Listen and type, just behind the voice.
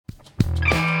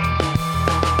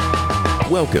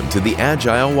Welcome to the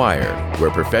Agile Wire,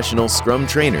 where professional Scrum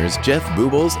trainers Jeff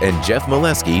Boobles and Jeff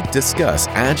Molesky discuss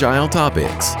Agile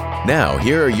topics. Now,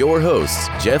 here are your hosts,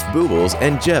 Jeff Boobles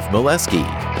and Jeff Molesky.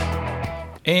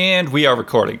 And we are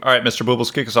recording. All right, Mr.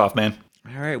 Boobles, kick us off, man.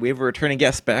 All right, we have a returning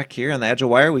guest back here on the Agile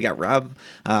Wire. We got Robb,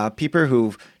 Pieper,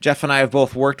 who Jeff and I have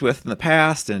both worked with in the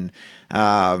past, and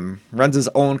runs his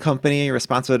own company,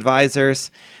 Responsive Advisors,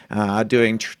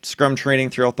 doing Scrum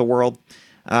training throughout the world.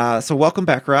 So welcome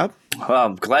back, Robb. Well,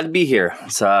 I'm glad to be here.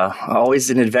 It's always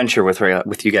an adventure with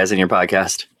you guys in your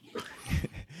podcast.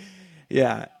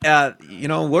 Yeah.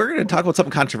 We're going to talk about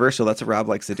something controversial. That's what Robb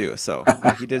likes to do. So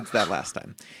he did that last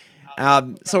time.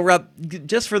 So Robb,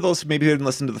 just for those maybe who didn't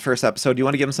listen to the first episode, do you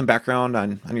want to give them some background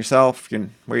on yourself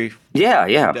and where you've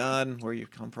done, where you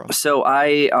come from? So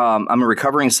I'm a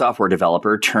recovering software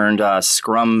developer turned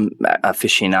Scrum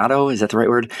aficionado. Is that the right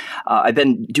word? I've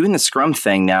been doing the Scrum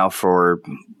thing now for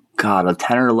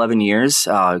 10 or 11 years.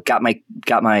 Got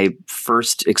my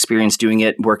first experience doing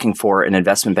it working for an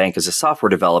investment bank as a software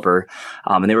developer,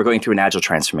 and they were going through an agile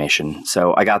transformation.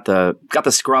 So I got the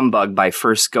Scrum bug by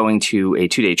first going to a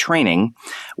 2-day training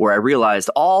where I realized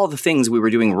all the things we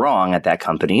were doing wrong at that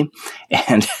company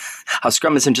and how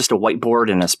Scrum isn't just a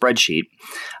whiteboard and a spreadsheet,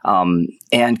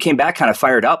 and came back kind of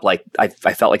fired up. Like I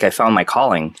felt like I found my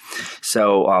calling.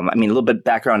 So, a little bit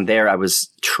background there. I was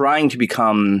trying to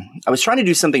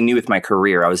do something new with my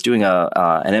career. I was doing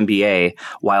an MBA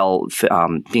while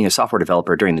being a software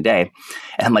developer during the day.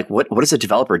 And I'm like, what does a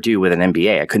developer do with an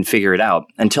MBA? I couldn't figure it out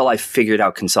until I figured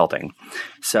out consulting.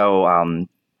 So,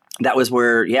 that was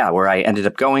where I ended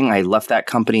up going. I left that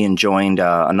company and joined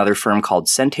another firm called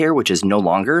Centair, which is no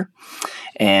longer.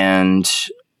 And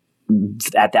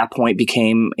at that point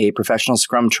became a professional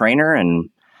Scrum trainer and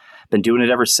been doing it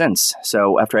ever since.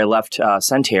 So after I left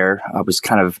Centair, I was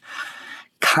kind of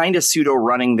pseudo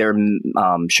running their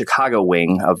Chicago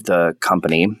wing of the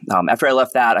company. After I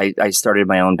left that, I started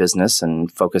my own business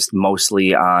and focused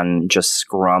mostly on just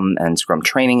Scrum and Scrum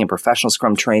training and professional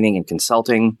Scrum training and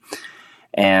consulting.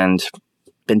 And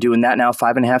been doing that now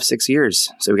 5.5, 6 years.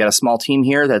 So we got a small team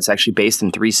here that's actually based in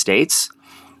 3 states.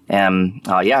 And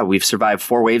we've survived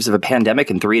 4 waves of a pandemic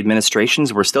and 3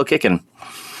 administrations. We're still kicking.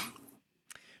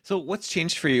 So what's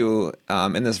changed for you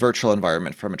in this virtual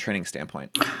environment from a training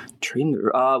standpoint?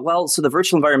 So the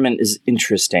virtual environment is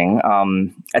interesting.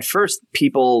 At first,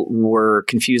 people were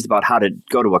confused about how to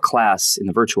go to a class in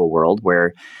the virtual world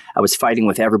where I was fighting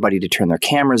with everybody to turn their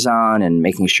cameras on and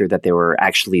making sure that they were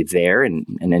actually there and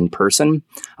in person.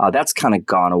 That's kind of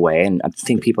gone away. And I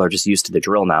think people are just used to the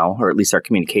drill now, or at least our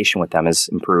communication with them has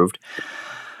improved.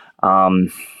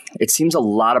 It seems a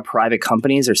lot of private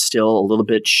companies are still a little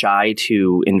bit shy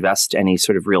to invest any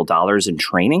sort of real dollars in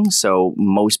training. So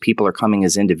most people are coming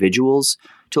as individuals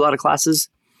to a lot of classes.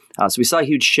 So we saw a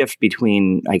huge shift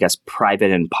between, I guess,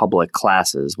 private and public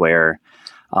classes where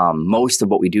most of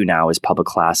what we do now is public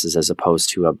classes as opposed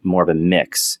to more of a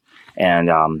mix.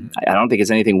 And I don't think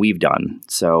it's anything we've done.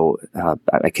 So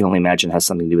I can only imagine it has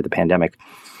something to do with the pandemic.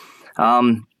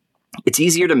 It's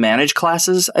easier to manage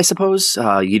classes, I suppose.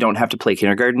 You don't have to play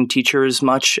kindergarten teacher as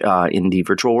much in the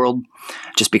virtual world,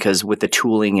 just because with the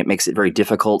tooling, it makes it very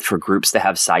difficult for groups to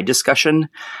have side discussion.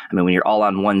 When you're all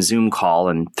on one Zoom call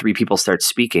and 3 people start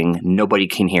speaking, nobody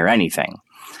can hear anything.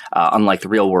 Unlike the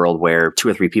real world where 2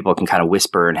 or 3 people can kind of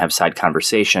whisper and have side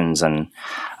conversations and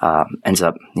ends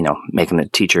up, making the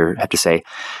teacher have to say,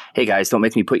 hey guys, don't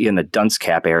make me put you in the dunce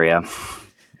cap area.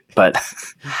 But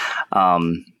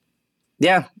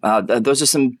those are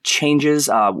some changes.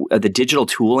 The digital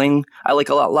tooling I like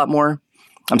a lot more.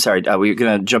 I'm sorry, were you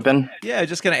going to jump in? Yeah,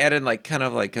 just going to add in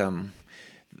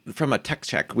from a tech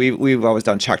check. We've always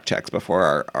done checks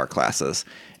before our classes.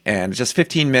 And just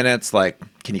 15 minutes,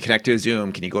 can you connect to a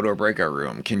Zoom? Can you go to a breakout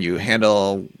room? Can you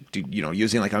handle,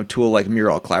 using a tool like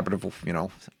Mural, collaborative,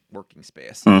 working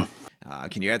space?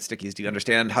 Can you add stickies? Do you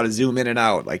understand how to zoom in and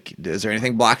out? Is there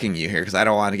anything blocking you here? Because I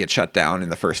don't want to get shut down in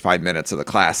the first 5 minutes of the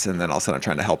class, and then all of a sudden I'm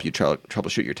trying to help you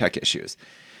troubleshoot your tech issues.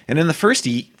 And in the first,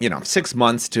 6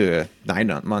 months to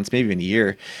 9 months, maybe even a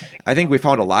year, I think we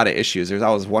found a lot of issues. There's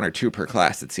always 1 or 2 per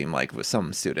class, it seemed like, with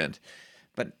some student.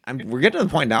 But we're getting to the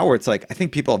point now where it's I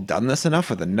think people have done this enough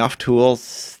with enough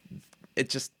tools. It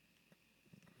just,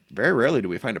 very rarely do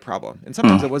we find a problem. And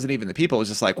sometimes it wasn't even the people. It was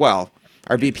just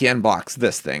our VPN blocks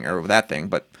this thing or that thing,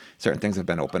 but certain things have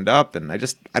been opened up, and I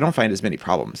don't find as many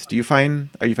problems. Are you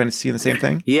seeing the same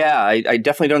thing? Yeah, I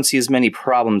definitely don't see as many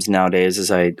problems nowadays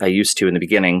as I used to in the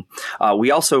beginning.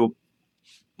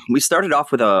 We started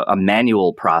off with a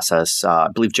manual process. I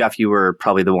believe, Jeff, you were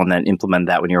probably the one that implemented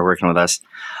that when you were working with us.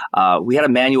 We had a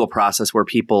manual process where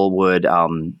people would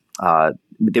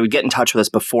they would get in touch with us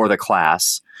before the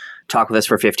class, talk with us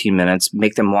for 15 minutes,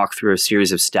 make them walk through a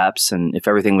series of steps. And if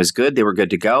everything was good, they were good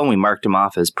to go. And we marked them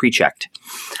off as pre-checked.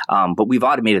 But we've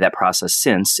automated that process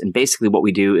since. And basically what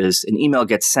we do is an email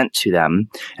gets sent to them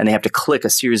and they have to click a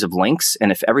series of links.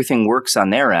 And if everything works on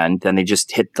their end, then they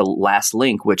just hit the last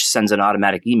link, which sends an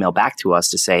automatic email back to us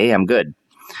to say, hey, I'm good.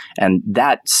 And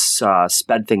that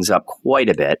sped things up quite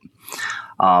a bit.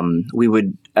 We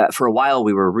would, for a while,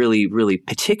 we were really, really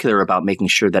particular about making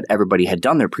sure that everybody had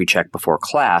done their pre-check before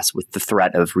class with the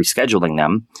threat of rescheduling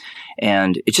them.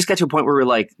 And it just got to a point where we're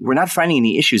like, we're not finding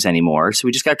any issues anymore. So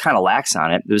we just got kind of lax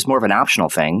on it. It was more of an optional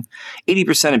thing.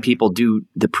 80% of people do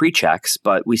the pre-checks,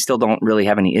 but we still don't really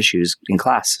have any issues in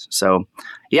class. So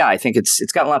yeah, I think it's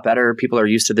gotten a lot better. People are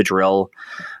used to the drill.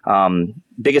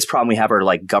 Biggest problem we have are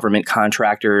like government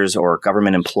contractors or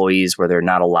government employees where they're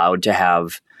not allowed to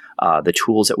have the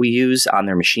tools that we use on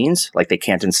their machines. Like they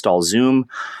can't install Zoom.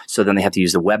 So then they have to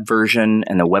use the web version,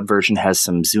 and the web version has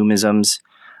some Zoomisms.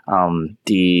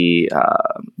 The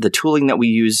tooling that we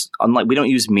use, unlike we don't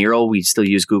use Miro, we still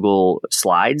use Google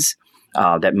Slides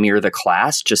that mirror the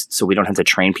class just so we don't have to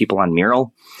train people on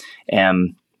Miro.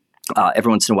 And every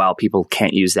once in a while, people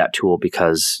can't use that tool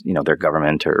because, they're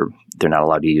government or they're not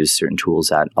allowed to use certain tools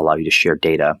that allow you to share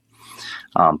data.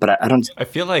 But I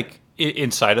feel like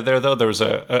inside of there, though, there was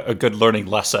a good learning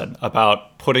lesson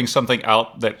about putting something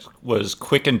out that was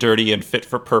quick and dirty and fit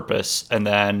for purpose. And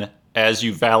then as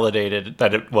you validated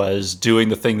that it was doing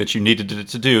the thing that you needed it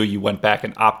to do, you went back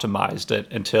and optimized it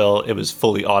until it was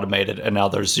fully automated. And now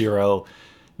there's zero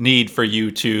need for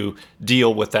you to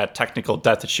deal with that technical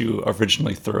debt that you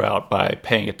originally threw out by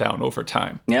paying it down over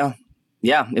time.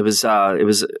 Yeah, it was,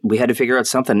 we had to figure out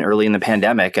something early in the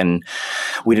pandemic, and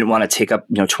we didn't want to take up,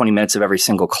 20 minutes of every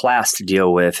single class to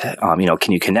deal with,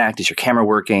 can you connect? Is your camera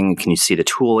working? Can you see the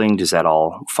tooling? Does that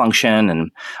all function? And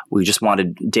we just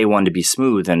wanted day one to be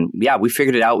smooth. And yeah, we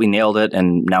figured it out. We nailed it.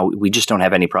 And now we just don't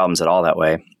have any problems at all that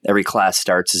way. Every class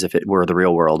starts as if it were the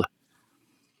real world.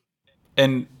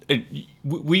 And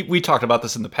we talked about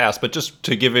this in the past, but just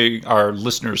to give our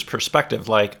listeners perspective,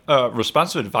 like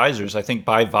Responsive Advisors, I think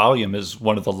by volume is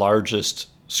one of the largest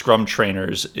Scrum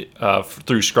trainers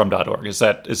through Scrum.org. Is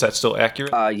that still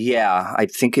accurate? Yeah, I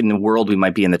think in the world we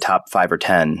might be in the top 5 or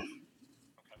 10.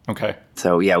 Okay.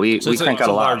 So yeah, we crank out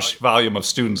a large volume of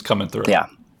students coming through. Yeah,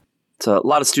 so a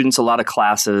lot of students, a lot of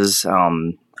classes.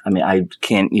 I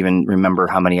can't even remember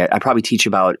how many. I probably teach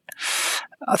about.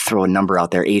 I'll throw a number out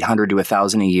there, 800 to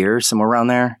 1,000 a year, somewhere around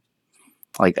there.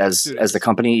 Like as the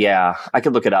company, yeah, I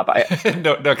could look it up.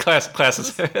 No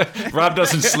classes. Rob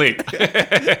doesn't sleep.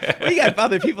 Well, you got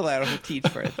other people that teach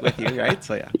with you, right?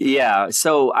 So yeah. Yeah.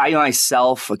 So I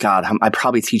myself, I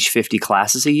probably teach 50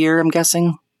 classes a year, I'm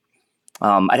guessing.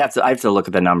 I have to look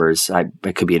at the numbers. I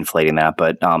could be inflating that,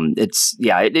 but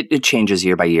it changes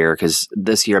year by year because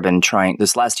this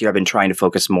last year I've been trying to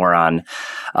focus more on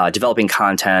developing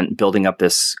content, building up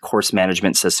this course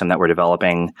management system that we're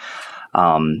developing,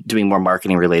 doing more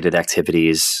marketing related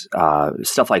activities,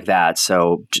 stuff like that.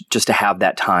 So just to have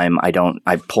that time,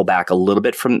 I pull back a little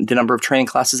bit from the number of training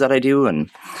classes that I do, and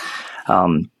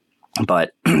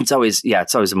but it's always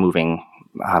a moving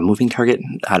target.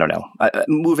 I don't know.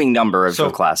 Moving number of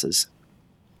classes.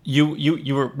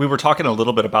 We were talking a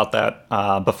little bit about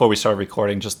that before we started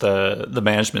recording, just the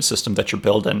management system that you're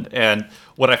building. And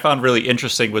what I found really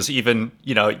interesting was even,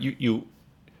 you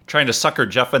trying to sucker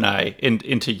Jeff and I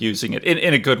into using it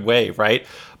in a good way, right?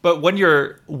 But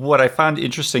what I found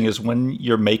interesting is when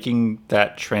you're making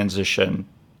that transition,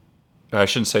 I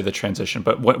shouldn't say the transition,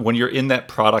 but when you're in that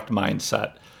product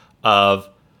mindset of,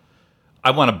 I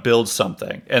want to build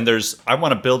something, and I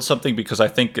want to build something because I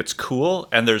think it's cool,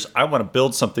 and I want to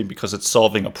build something because it's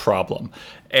solving a problem.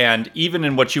 And even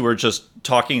in what you were just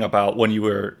talking about when you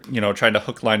were, trying to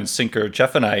hook, line, and sinker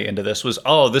Jeff and I into this was,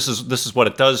 this is what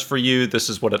it does for you. This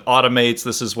is what it automates.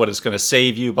 This is what it's going to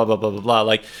save you, blah, blah, blah, blah, blah.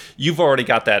 Like you've already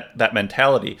got that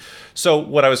mentality. So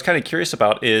what I was kind of curious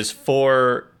about is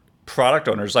for product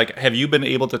owners, like, have you been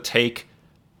able to take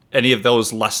any of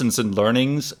those lessons and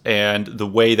learnings and the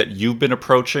way that you've been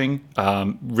approaching,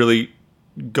 really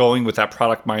going with that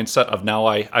product mindset of now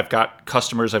I've got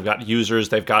customers, I've got users,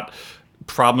 they've got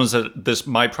problems that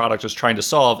my product is trying to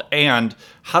solve, and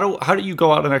how do you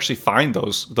go out and actually find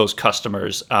those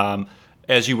customers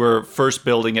as you were first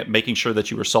building it, making sure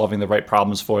that you were solving the right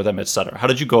problems for them, et cetera? How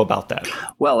did you go about that?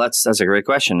 Well, that's a great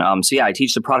question. So yeah, I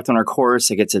teach the product owner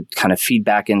course. I get to kind of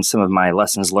feedback in some of my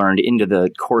lessons learned into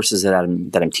the courses that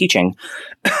I'm teaching.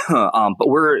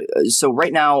 But so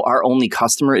right now, our only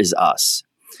customer is us.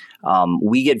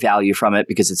 We get value from it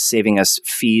because it's saving us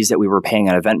fees that we were paying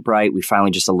on Eventbrite. We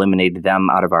finally just eliminated them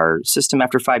out of our system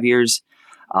after 5 years.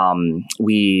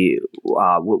 We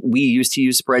used to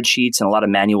use spreadsheets and a lot of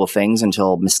manual things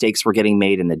until mistakes were getting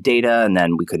made in the data, and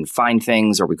then we couldn't find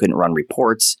things or we couldn't run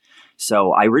reports.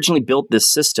 So I originally built this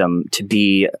system to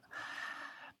be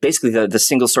basically the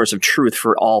single source of truth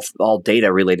for all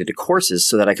data related to courses,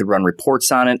 so that I could run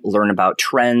reports on it, learn about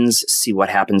trends, see what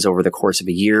happens over the course of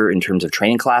a year in terms of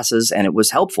training classes. And it was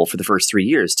helpful for the first 3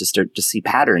 years to start to see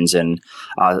patterns in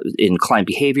client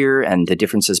behavior and the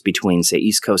differences between, say,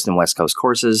 East Coast and West Coast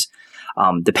courses.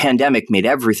 The pandemic made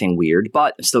everything weird,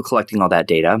 but still collecting all that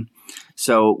data.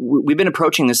 So we've been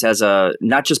approaching this as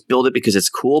not just build it because it's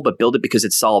cool, but build it because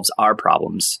it solves our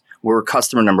problems. We're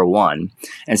customer number one.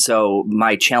 And so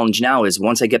my challenge now is,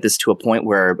 once I get this to a point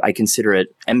where I consider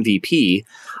it MVP,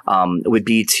 would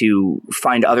be to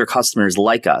find other customers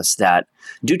like us that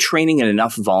do training in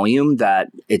enough volume that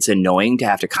it's annoying to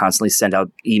have to constantly send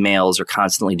out emails or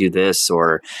constantly do this,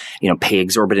 or pay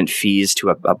exorbitant fees to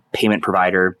a payment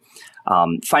provider.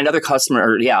 Find other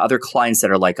other clients that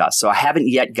are like us. So I haven't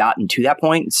yet gotten to that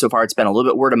point. So far, it's been a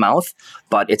little bit word of mouth,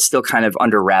 but it's still kind of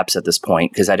under wraps at this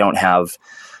point because I don't have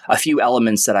a few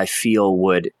elements that I feel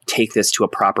would take this to a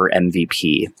proper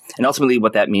MVP. And ultimately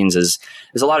what that means is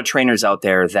there's a lot of trainers out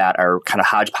there that are kind of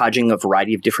hodgepodging a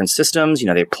variety of different systems.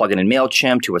 They plug in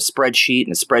MailChimp to a spreadsheet,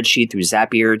 and a spreadsheet through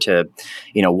Zapier to,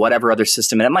 whatever other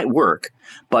system, and it might work.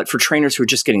 But for trainers who are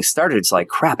just getting started, it's like,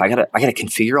 crap, I gotta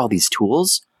configure all these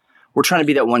tools. We're trying to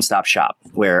be that one-stop shop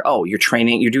where, you're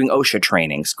doing OSHA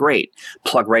trainings. Great.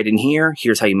 Plug right in here.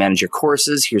 Here's how you manage your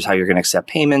courses. Here's how you're going to accept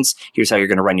payments. Here's how you're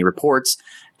going to run your reports.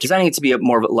 Designing it to be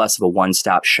less of a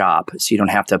one-stop shop, so you don't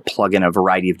have to plug in a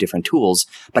variety of different tools,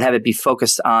 but have it be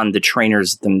focused on the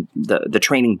trainers, the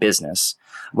training business,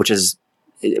 which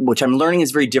I'm learning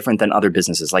is very different than other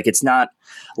businesses. Like, it's not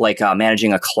like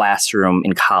managing a classroom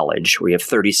in college where you have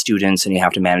 30 students and you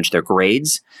have to manage their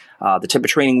grades. The type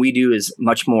of training we do is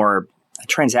much more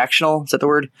transactional. Is that the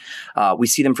word? We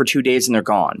see them for 2 days and they're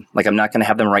gone. Like, I'm not going to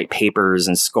have them write papers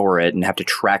and score it and have to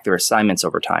track their assignments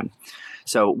over time.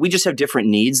 So we just have different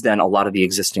needs than a lot of the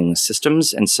existing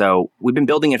systems. And so we've been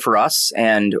building it for us.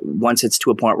 And once it's to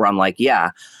a point where I'm like,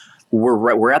 yeah,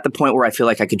 we're at the point where I feel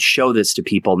like I could show this to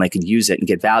people and they could use it and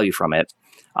get value from it.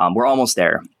 We're almost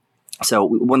there. So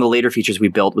one of the later features we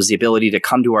built was the ability to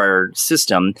come to our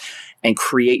system and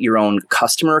create your own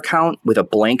customer account with a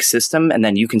blank system, and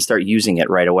then you can start using it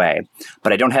right away.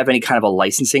 But I don't have any kind of a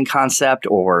licensing concept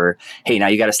or, hey, now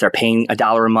you got to start paying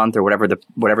 $1 a month or whatever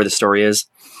the story is.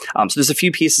 So there's a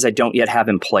few pieces I don't yet have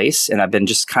in place, and I've been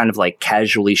just kind of like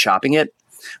casually shopping it.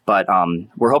 But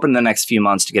we're hoping in the next few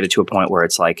months to get it to a point where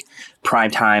it's like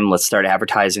prime time. Let's start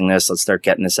advertising this. Let's start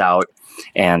getting this out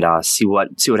and see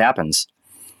what happens.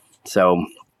 So,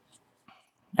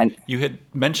 and you had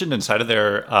mentioned inside of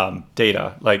their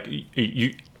data, like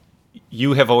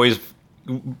you have always,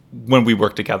 when we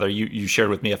worked together, you shared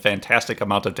with me a fantastic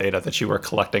amount of data that you were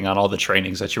collecting on all the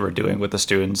trainings that you were doing with the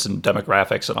students and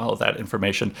demographics and all of that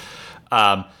information,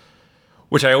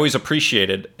 which I always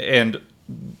appreciated. And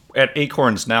at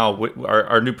Acorns now,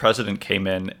 our new president came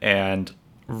in and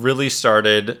really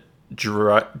started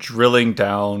drilling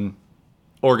down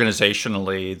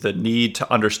organizationally the need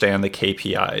to understand the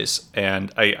KPIs.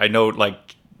 And I know,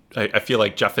 like, I feel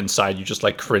like Jeff inside, you just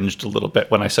like cringed a little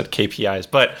bit when I said KPIs.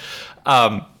 But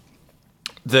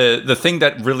the thing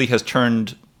that really has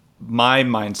turned my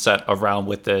mindset around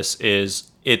with this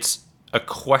is it's a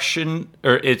question,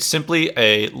 or it's simply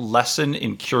a lesson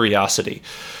in curiosity.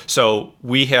 So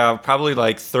we have probably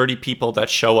like 30 people that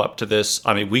show up to this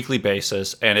on a weekly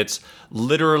basis, and it's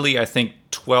literally, I think,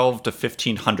 12 to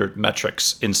 1,500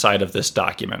 metrics inside of this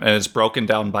document, and it's broken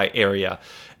down by area.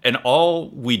 And all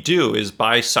we do is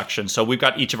by section. So we've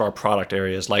got each of our product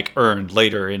areas, like earned,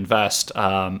 later, invest,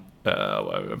 banking,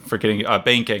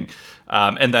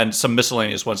 and then some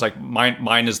miscellaneous ones. Like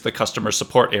mine is the customer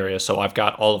support area, so I've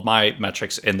got all of my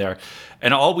metrics in there.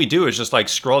 And all we do is just like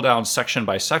scroll down section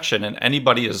by section, and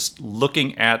anybody is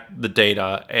looking at the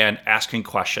data and asking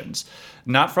questions,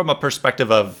 not from a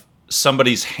perspective of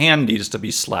somebody's hand needs to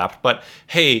be slapped, but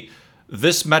hey,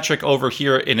 this metric over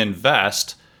here in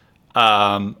invest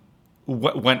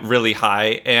went really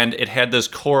high, and it had this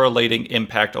correlating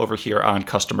impact over here on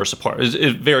customer support. It's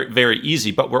very, very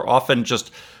easy, but we're often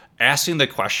just asking the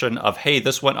question of, hey,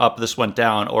 this went up, this went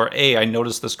down, or hey, I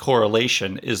noticed this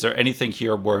correlation. Is there anything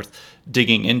here worth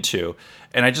digging into?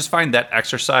 And I just find that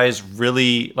exercise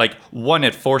really, like, one,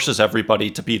 it forces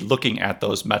everybody to be looking at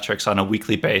those metrics on a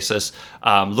weekly basis,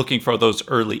 looking for those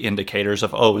early indicators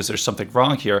of, oh, is there something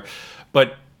wrong here?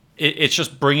 But it's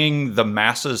just bringing the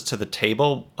masses to the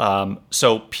table,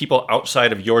 so people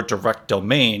outside of your direct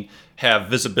domain have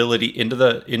visibility into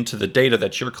the data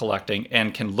that you're collecting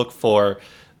and can look for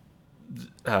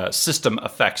system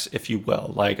effects, if you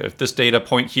will. Like if this data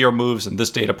point here moves and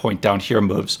this data point down here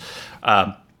moves.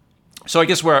 So I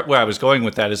guess where I was going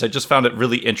with that is I just found it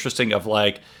really interesting of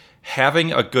like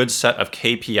having a good set of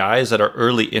KPIs that are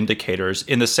early indicators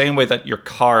in the same way that your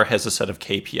car has a set of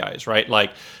KPIs, right?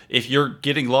 Like if you're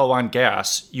getting low on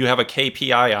gas, you have a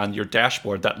KPI on your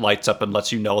dashboard that lights up and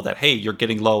lets you know that, hey, you're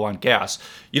getting low on gas.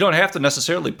 You don't have to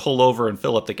necessarily pull over and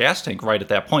fill up the gas tank right at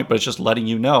that point, but it's just letting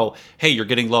you know, hey, you're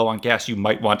getting low on gas. You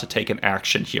might want to take an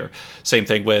action here. Same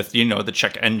thing with, the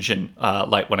check engine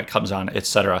light when it comes on, et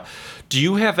cetera. Do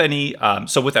you have any,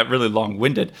 so with that really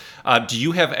long-winded, do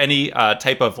you have any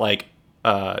type of like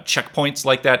checkpoints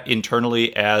like that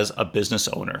internally as a business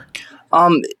owner?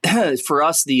 For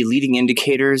us, the leading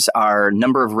indicators are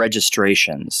number of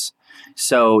registrations.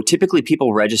 So typically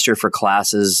people register for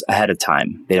classes ahead of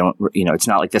time. They don't, it's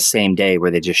not like the same day where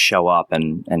they just show up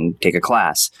and take a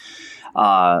class.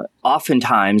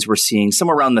 Oftentimes we're seeing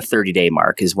somewhere around the 30-day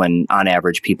mark is when on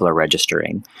average people are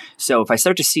registering. So if I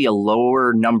start to see a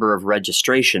lower number of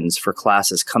registrations for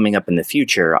classes coming up in the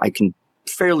future, I can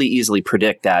fairly easily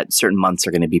predict that certain months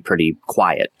are going to be pretty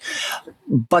quiet.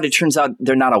 But it turns out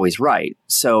they're not always right.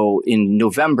 So in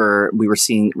November, we were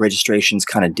seeing registrations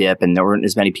kind of dip and there weren't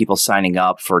as many people signing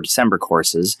up for December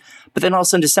courses. But then all of a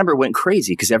sudden December went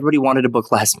crazy because everybody wanted to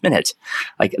book last minute.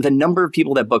 Like the number of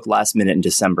people that booked last minute in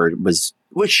December was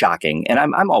shocking. And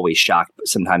I'm always shocked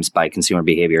sometimes by consumer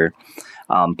behavior.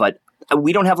 But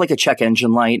we don't have like a check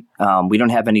engine light. We don't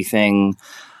have anything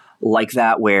like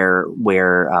that where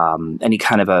any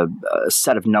kind of a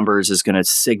set of numbers is going to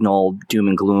signal doom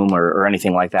and gloom or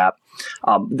anything like that.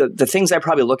 The things I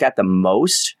probably look at the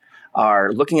most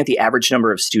are looking at the average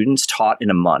number of students taught in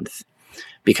a month.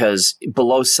 Because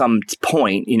below some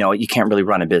point, you can't really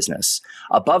run a business.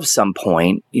 Above some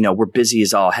point, we're busy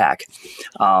as all heck.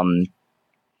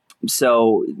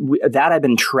 So that I've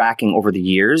been tracking over the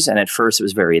years. And at first it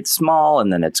was very small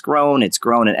and then it's grown.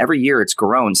 And every year it's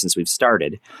grown since we've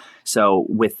started. So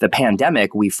with the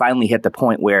pandemic, we finally hit the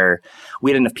point where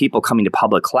we had enough people coming to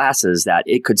public classes that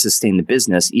it could sustain the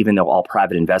business, even though all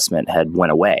private investment had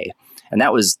went away. And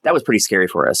that was pretty scary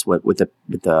for us with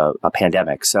the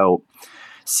pandemic. So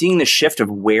seeing the shift of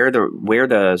where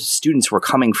the students were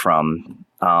coming from,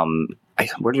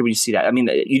 where did we see that? I mean,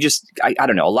 I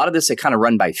don't know. A lot of this, I kind of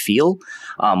run by feel.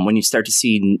 When you start to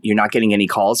see you're not getting any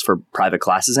calls for private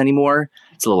classes anymore,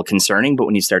 it's a little concerning. But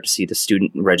when you start to see the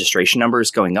student registration numbers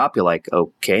going up, you're like,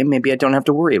 okay, maybe I don't have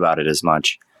to worry about it as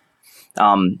much.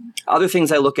 Other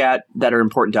things I look at that are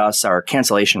important to us are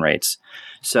cancellation rates.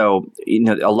 So,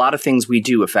 a lot of things we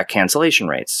do affect cancellation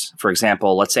rates. For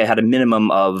example, let's say I had a minimum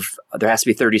of, there has to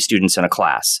be 30 students in a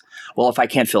class. Well, if I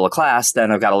can't fill a class,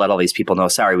 then I've got to let all these people know,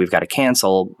 sorry, we've got to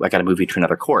cancel. I got to move you to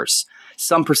another course.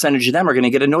 Some percentage of them are going to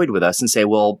get annoyed with us and say,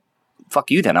 well,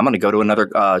 fuck you then. I'm going to go to another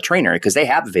trainer because they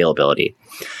have availability.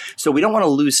 So we don't want to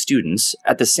lose students.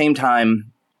 At the same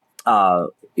time,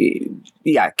 so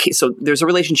there's a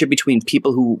relationship between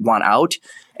people who want out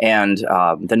and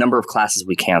the number of classes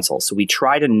we cancel. So we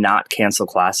try to not cancel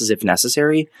classes if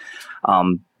necessary.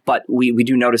 But we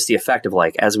do notice the effect of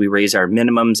like, as we raise our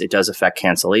minimums, it does affect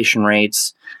cancellation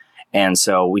rates. And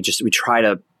so we try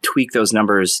to tweak those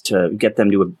numbers to get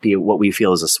them to be what we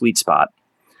feel is a sweet spot.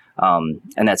 And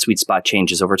that sweet spot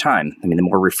changes over time. I mean, the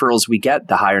more referrals we get,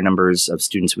 the higher numbers of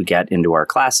students we get into our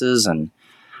classes. And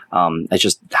it's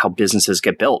just how businesses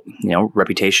get built,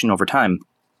 reputation over time.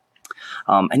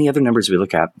 Any other numbers we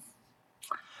look at?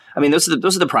 I mean, those are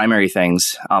the primary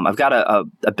things. I've got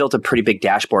I built a pretty big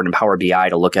dashboard in Power BI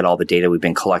to look at all the data we've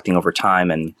been collecting over time.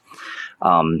 And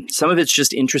some of it's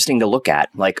just interesting to look at,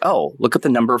 like, look at the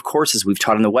number of courses we've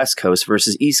taught on the West Coast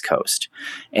versus East Coast.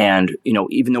 And,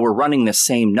 even though we're running the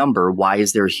same number, why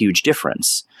is there a huge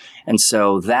difference? And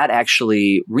so that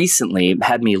actually recently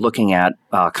had me looking at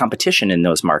competition in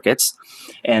those markets.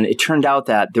 And it turned out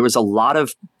that there was a lot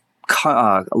of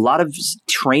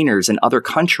trainers in other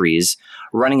countries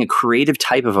running a creative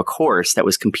type of a course that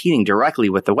was competing directly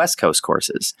with the West Coast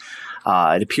courses.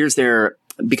 It appears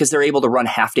because they're able to run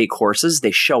half-day courses,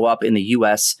 they show up in the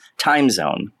U.S. time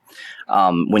zone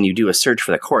when you do a search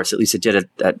for the course. At least it did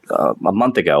it a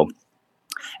month ago.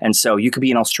 And so you could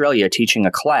be in Australia teaching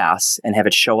a class and have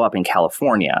it show up in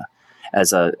California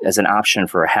as an option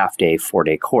for a half-day,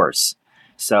 4-day course.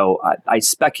 So I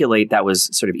speculate that was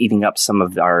sort of eating up some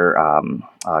of our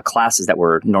classes that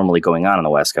were normally going on the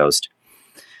West Coast.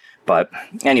 But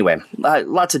anyway,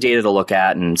 lots of data to look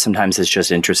at, and sometimes it's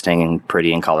just interesting and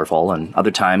pretty and colorful, and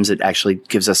other times it actually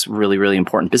gives us really, really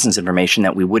important business information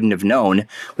that we wouldn't have known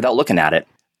without looking at it.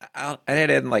 I'll add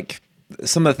in like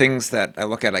some of the things that I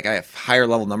look at, like I have higher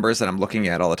level numbers that I'm looking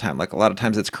at all the time. Like a lot of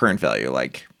times it's current value,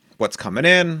 like what's coming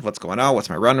in, what's going out, what's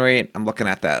my run rate. I'm looking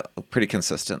at that pretty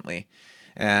consistently.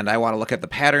 And I want to look at the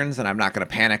patterns, and I'm not going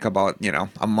to panic about,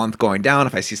 a month going down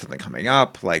if I see something coming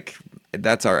up. Like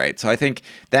that's all right. So I think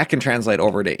that can translate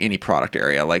over to any product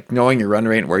area, like knowing your run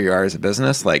rate and where you are as a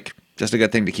business, like just a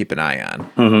good thing to keep an eye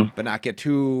on, but not get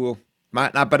too,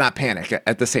 not panic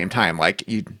at the same time. Like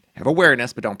you have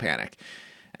awareness, but don't panic.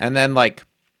 And then like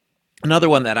another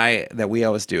one that we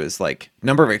always do is like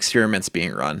number of experiments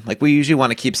being run. Like we usually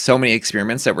want to keep so many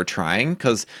experiments that we're trying,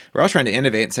 because we're always trying to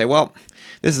innovate and say, well,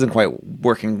 this isn't quite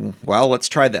working well. Let's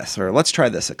try this, or let's try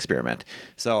this experiment.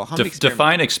 So how many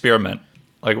define experiment?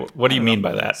 Like, what do you mean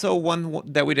by that? So one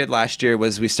that we did last year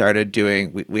was we started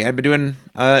doing, we had been doing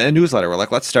a newsletter. We're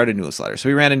like, let's start a newsletter. So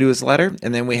we ran a newsletter,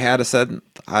 and then we had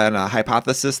a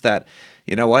hypothesis that,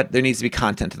 you know what, there needs to be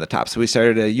content to the top. So we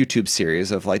started a YouTube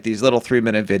series of like these little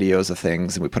 3-minute videos of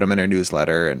things, and we put them in our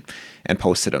newsletter and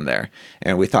posted them there.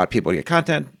 And we thought people would get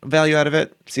content value out of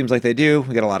it. Seems like they do.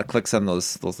 We get a lot of clicks on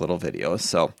those little videos.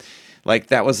 So like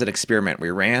that was an experiment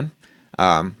we ran.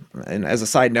 And as a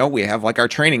side note, we have like our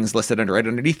trainings listed right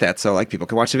underneath that. So like people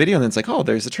can watch the video and then it's like, oh,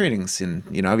 there's the trainings. And,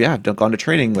 I've gone to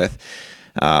training with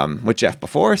Jeff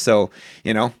before. So,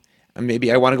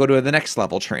 maybe I want to go to the next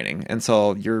level training. And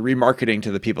so you're remarketing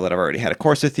to the people that have already had a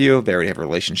course with you. They already have a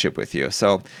relationship with you.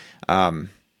 So,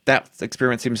 that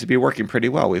experiment seems to be working pretty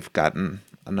well. We've gotten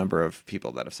a number of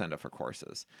people that have signed up for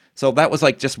courses. So that was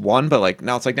like just one, but like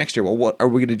now it's like next year, well, what are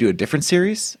we going to do? A different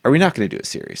series? Are we not going to do a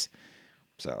series?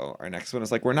 So our next one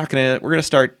is like, we're going to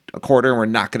start a quarter, and we're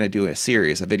not going to do a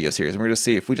video series. And we're going to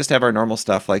see if we just have our normal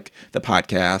stuff like the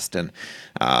podcast and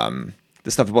the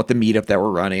stuff about the meetup that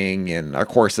we're running and our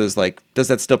courses, like, does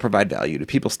that still provide value? Do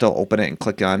people still open it and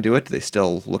click onto it? Do they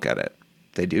still look at it?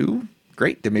 If they do,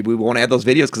 great. Then maybe we won't add those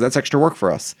videos because that's extra work for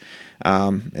us.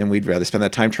 And we'd rather spend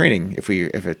that time training if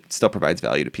it still provides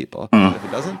value to people. If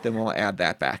it doesn't, then we'll add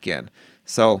that back in.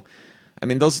 So, I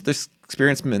mean, there's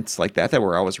experiments like that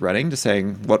we're always running to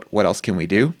saying what else can we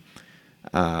do.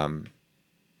 So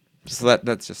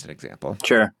that's just an example.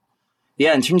 Sure.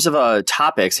 Yeah, in terms of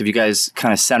topics, have you guys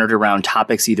kind of centered around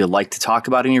topics you either like to talk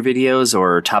about in your videos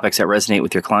or topics that resonate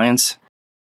with your clients?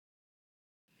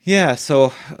 Yeah,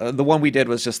 so the one we did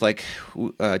was just like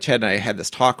Chad and I had this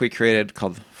talk we created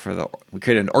we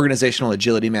created an organizational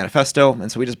agility manifesto,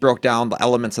 and so we just broke down the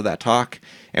elements of that talk,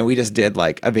 and we just did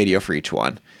like a video for each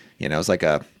one. It was like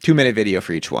a 2-minute video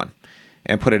for each one,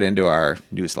 and put it into our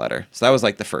newsletter. So that was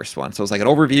like the first one. So it was like an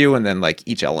overview and then like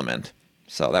each element.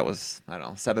 So that was,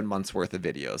 7 months worth of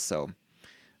videos. So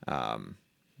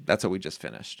that's what we just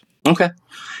finished. Okay.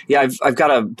 Yeah, I've got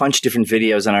a bunch of different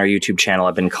videos on our YouTube channel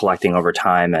I've been collecting over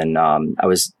time, and I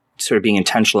was sort of being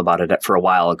intentional about it for a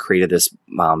while. I created this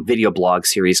video blog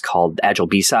series called Agile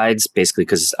B-Sides, basically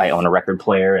because I own a record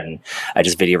player and I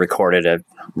just video recorded a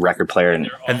record player.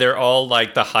 And they're all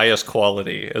like the highest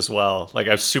quality as well. Like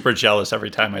I'm super jealous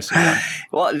every time I see them.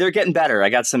 Well, they're getting better. I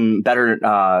got some better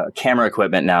camera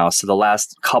equipment now. So the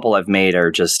last couple I've made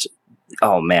are just,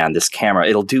 oh man, this camera,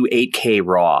 it'll do 8K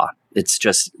raw. It's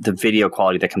just the video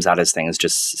quality that comes out of this thing is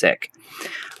just sick.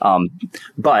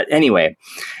 But anyway,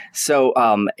 so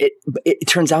it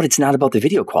turns out it's not about the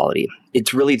video quality.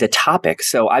 It's really the topic.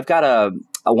 So I've got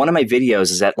one of my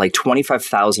videos is at like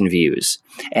 25,000 views,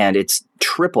 and it's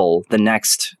triple the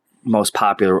next most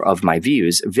popular of my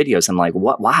videos. I'm like,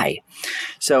 what? Why?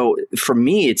 So for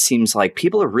me, it seems like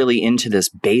people are really into this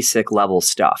basic level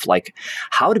stuff, like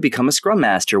how to become a Scrum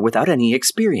Master without any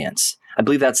experience. I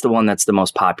believe that's the one that's the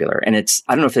most popular. And I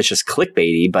don't know if it's just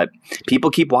clickbaity, but people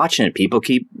keep watching it. People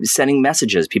keep sending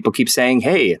messages. People keep saying,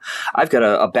 hey, I've got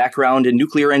a background in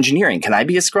nuclear engineering. Can I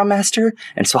be a Scrum Master?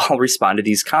 And so I'll respond to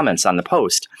these comments on the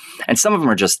post. And some of them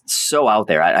are just so out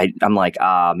there. I'm like,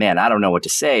 man, I don't know what to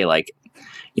say. Like,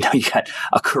 you got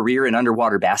a career in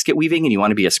underwater basket weaving and you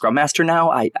want to be a Scrum Master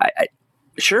now?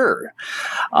 Sure.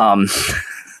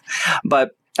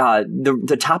 But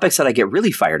the topics that I get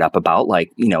really fired up about,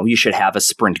 like, you should have a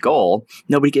sprint goal.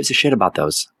 Nobody gives a shit about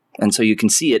those. And so you can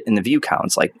see it in the view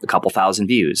counts, like a couple thousand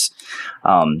views.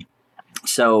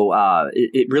 So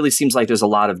it really seems like there's a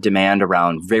lot of demand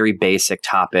around very basic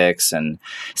topics, and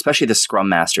especially the Scrum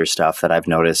Master stuff that I've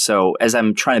noticed. So as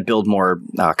I'm trying to build more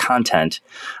content,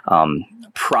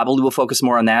 probably will focus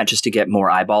more on that just to get more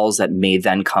eyeballs that may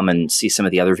then come and see some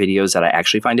of the other videos that I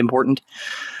actually find important.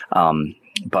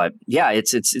 But yeah,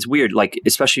 it's weird. Like,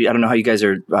 especially, I don't know how you guys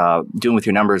are doing with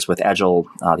your numbers with Agile,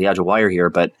 the Agile Wire here,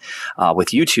 but with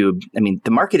YouTube, I mean,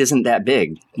 the market isn't that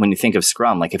big when you think of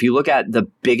Scrum. Like, if you look at the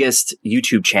biggest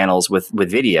YouTube channels with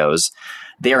videos,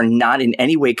 they are not in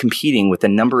any way competing with the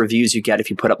number of views you get if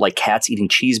you put up like cats eating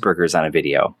cheeseburgers on a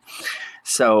video.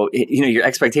 So, your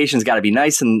expectations got to be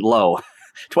nice and low.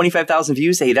 25,000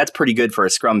 views. Hey, that's pretty good for a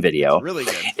Scrum video. It's really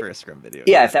good for a Scrum video.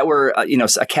 Yeah. If that were,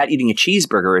 a cat eating a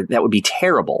cheeseburger, that would be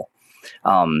terrible.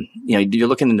 You're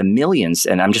looking in the millions,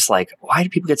 and I'm just like, why do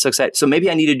people get so excited? So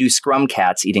maybe I need to do Scrum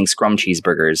cats eating Scrum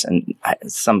cheeseburgers and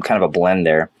some kind of a blend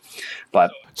there.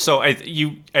 But so I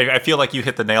feel like you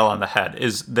hit the nail on the head.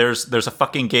 There's a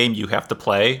fucking game you have to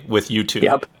play with YouTube.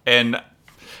 Yep.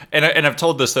 And I've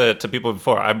told this to people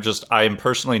before. I am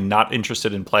personally not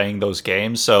interested in playing those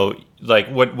games. So like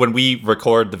when we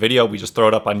record the video, we just throw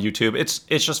it up on YouTube.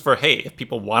 It's just for, hey, if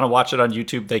people want to watch it on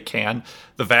YouTube, they can.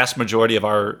 The vast majority of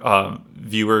our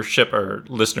viewership or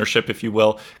listenership, if you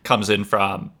will, comes in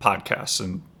from podcasts,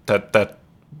 and that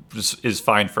is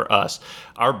fine for us.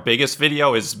 Our biggest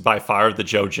video is by far the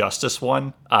Joe Justice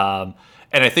one.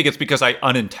 And I think it's because I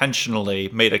unintentionally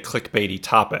made a clickbaity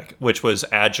topic, which was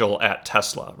Agile at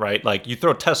Tesla, right? Like, you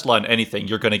throw Tesla on anything,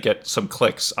 you're going to get some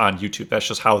clicks on YouTube. That's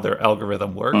just how their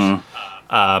algorithm works.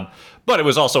 But it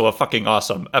was also a fucking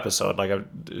awesome episode. Like,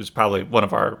 it was probably one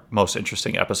of our most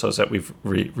interesting episodes that we've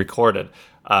recorded,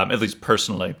 at least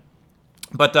personally.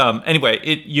 But anyway,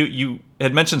 you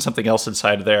had mentioned something else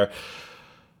inside of there.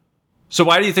 So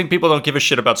why do you think people don't give a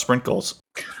shit about sprint goals?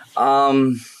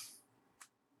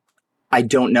 I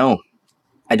don't know.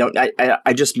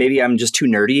 I just, maybe I'm just too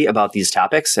nerdy about these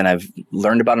topics, and I've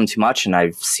learned about them too much, and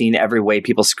I've seen every way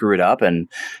people screw it up, and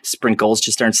sprint goals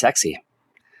just aren't sexy.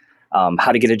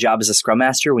 How to get a job as a Scrum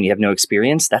Master when you have no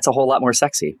experience, that's a whole lot more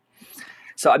sexy.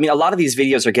 So, I mean, a lot of these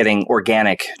videos are getting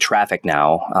organic traffic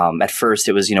now. At first,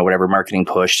 it was, whatever marketing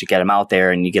push to get them out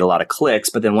there, and you get a lot of clicks.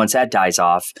 But then once that dies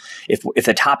off, if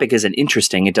the topic isn't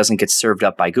interesting, it doesn't get served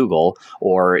up by Google.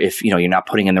 Or if, you're not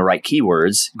putting in the right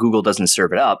keywords, Google doesn't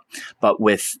serve it up. But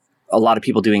with a lot of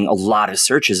people doing a lot of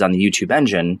searches on the YouTube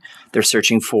engine, they're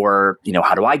searching for,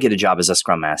 how do I get a job as a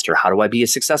Scrum Master? How do I be a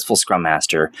successful Scrum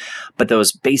Master? But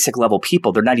those basic level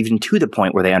people, they're not even to the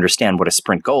point where they understand what a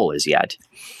sprint goal is yet.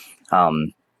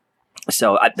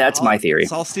 So that's my theory.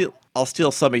 So I'll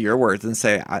steal some of your words and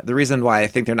say the reason why I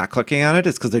think they're not clicking on it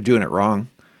is because they're doing it wrong.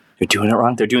 They're doing it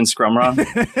wrong. They're doing Scrum wrong.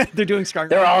 They're doing Scrum.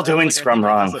 They're all doing Scrum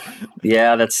wrong.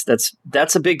 Yeah,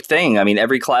 that's a big thing. I mean,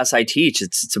 every class I teach,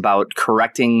 it's about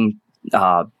correcting.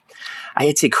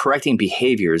 I'd say correcting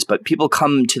behaviors, but people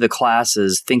come to the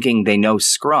classes thinking they know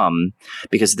Scrum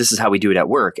because this is how we do it at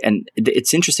work. And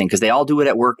it's interesting because they all do it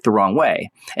at work the wrong way.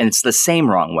 And it's the same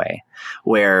wrong way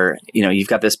where, you've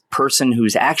got this person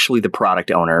who's actually the product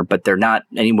owner, but they're not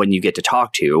anyone you get to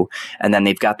talk to. And then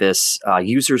they've got this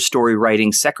user story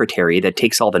writing secretary that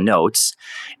takes all the notes.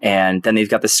 And then they've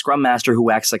got the Scrum Master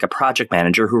who acts like a project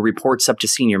manager who reports up to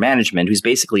senior management, who's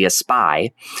basically a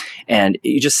spy. And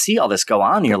you just see all this go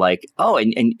on. And you're like, oh,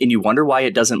 and you wonder why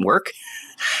it doesn't work.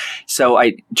 So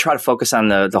I try to focus on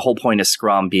the whole point of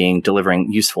Scrum being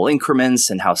delivering useful increments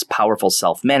and how powerful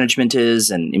self-management is,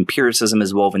 and empiricism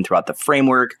is woven throughout the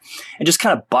framework, and just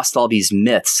kind of bust all these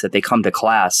myths that they come to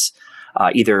class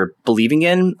either believing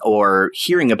in or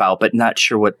hearing about, but not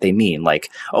sure what they mean. Like,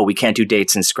 oh, we can't do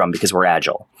dates in Scrum because we're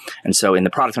Agile. And so in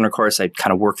the product owner course, I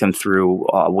kind of work them through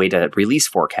a way to release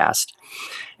forecast.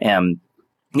 And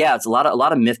yeah, it's a lot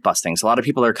of myth busting. So a lot of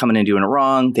people are coming in doing it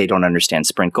wrong. They don't understand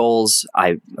sprint goals.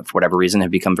 I, for whatever reason, have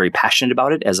become very passionate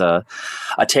about it as a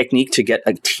technique to get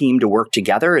a team to work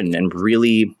together and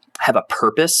really have a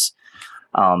purpose.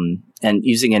 And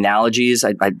using analogies,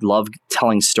 I love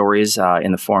telling stories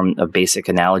in the form of basic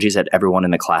analogies that everyone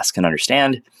in the class can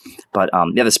understand. But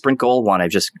the sprint goal one,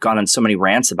 I've just gone on so many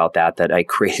rants about that I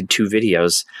created 2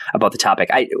 videos about the topic.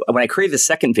 When I created the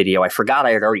second video, I forgot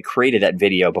I had already created that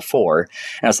video before.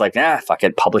 And I was like, fuck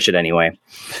it, publish it anyway.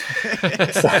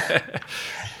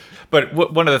 But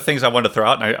one of the things I wanted to throw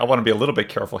out, and I want to be a little bit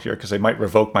careful here because they might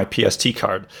revoke my PST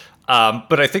card.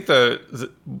 But I think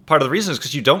the part of the reason is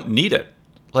because you don't need it.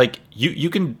 Like you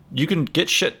can get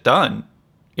shit done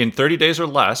in 30 days or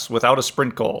less without a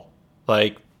sprint goal.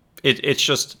 Like it's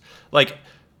just like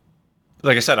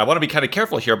I said, I want to be kind of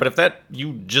careful here. But if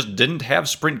you just didn't have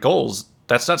sprint goals,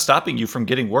 that's not stopping you from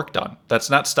getting work done. That's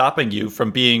not stopping you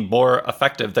from being more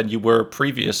effective than you were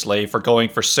previously for going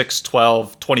for 6,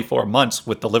 12, 24 months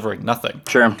with delivering nothing.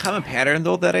 Sure. Common pattern,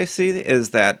 though, that I see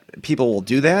is that people will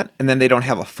do that and then they don't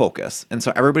have a focus. And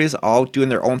so everybody's all doing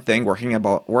their own thing, worrying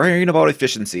about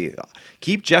efficiency.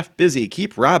 Keep Jeff busy,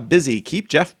 keep Rob busy, keep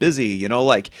Jeff busy, you know,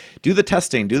 like do the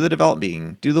testing, do the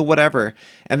developing, do the whatever.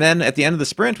 And then at the end of the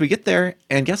sprint, we get there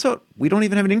and guess what? We don't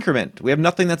even have an increment. We have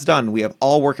nothing that's done. We have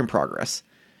all work in progress.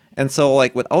 And so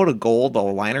like without a goal to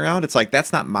line around, it's like,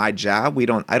 that's not my job.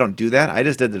 I don't do that. I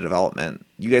just did the development.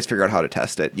 You guys figure out how to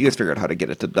test it. You guys figure out how to get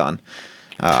it done.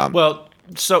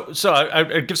 So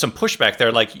I give some pushback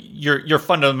there. Like you're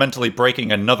fundamentally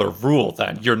breaking another rule.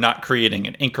 Then you're not creating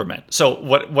an increment. So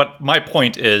what my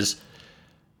point is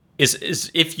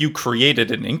if you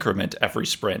created an increment every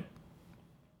sprint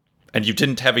and you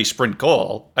didn't have a sprint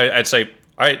goal, I'd say,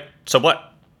 all right, so what?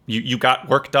 You got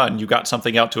work done. You got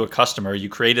something out to a customer. You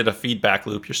created a feedback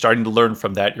loop. You're starting to learn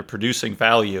from that. You're producing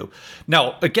value.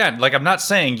 Now, again, like I'm not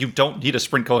saying you don't need a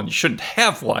sprint goal and you shouldn't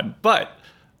have one, but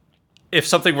if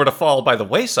something were to fall by the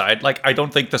wayside, like I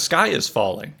don't think the sky is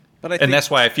falling. And that's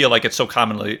why I feel like it's so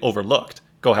commonly overlooked.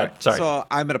 Go ahead. Sorry. So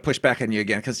I'm going to push back on you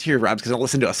again because here, Rob's going to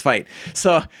listen to us fight.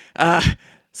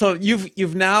 So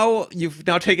you've now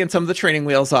taken some of the training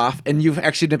wheels off and you've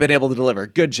actually been able to deliver.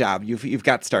 Good job. You've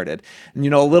got started and you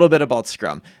know a little bit about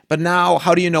Scrum. But now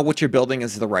how do you know what you're building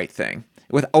is the right thing?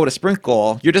 Without a sprint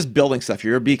goal, you're just building stuff.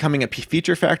 You're becoming a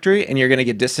feature factory and you're going to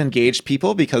get disengaged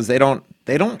people because they don't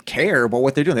care about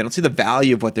what they're doing. They don't see the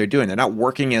value of what they're doing. They're not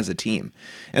working as a team.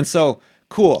 And so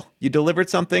cool. You delivered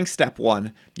something. Step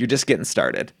one, you're just getting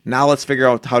started. Now let's figure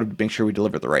out how to make sure we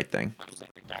deliver the right thing.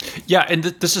 Yeah, and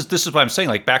this is what I'm saying.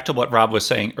 Like back to what Rob was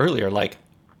saying earlier. Like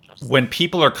when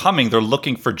people are coming, they're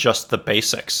looking for just the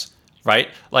basics, right?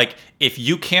 Like if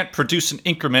you can't produce an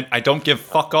increment, I don't give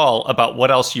fuck all about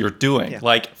what else you're doing. Yeah.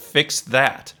 Like fix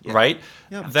that, right?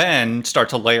 Yeah. Then start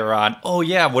to layer on. Oh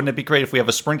yeah, wouldn't it be great if we have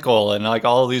a sprint goal and like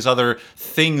all of these other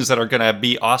things that are going to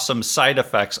be awesome side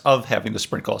effects of having the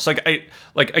sprint goal? So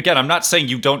again, I'm not saying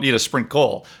you don't need a sprint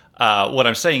goal. What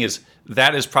I'm saying is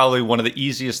that is probably one of the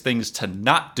easiest things to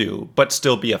not do, but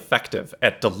still be effective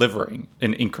at delivering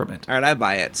an increment. All right, I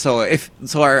buy it. So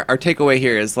our takeaway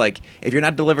here is like, if you're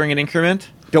not delivering an increment,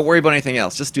 don't worry about anything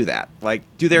else. Just do that. Like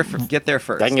get there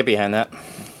first. I can get behind that.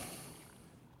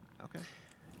 Okay.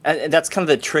 And that's kind of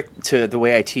the trick to the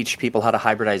way I teach people how to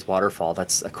hybridize waterfall.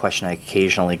 That's a question I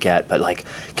occasionally get. But like,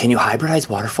 can you hybridize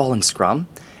waterfall in Scrum?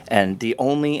 And the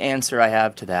only answer I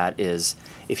have to that is,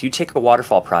 if you take a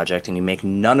waterfall project and you make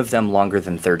none of them longer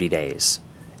than 30 days,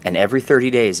 and every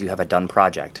 30 days you have a done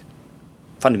project,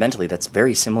 fundamentally that's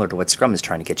very similar to what Scrum is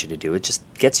trying to get you to do. It just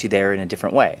gets you there in a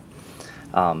different way.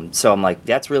 So I'm like,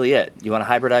 that's really it. You want to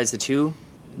hybridize the two?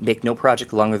 Make no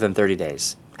project longer than 30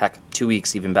 days. Heck, 2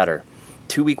 weeks, even better.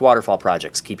 2-week waterfall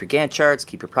projects. Keep your Gantt charts,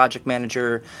 keep your project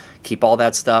manager, keep all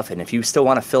that stuff. And if you still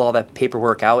want to fill all that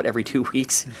paperwork out every 2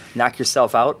 weeks, knock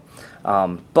yourself out.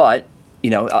 But you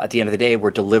know, at the end of the day,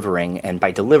 we're delivering, and by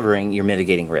delivering, you're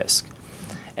mitigating risk.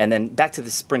 And then back to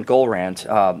the sprint goal rant.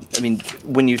 I mean,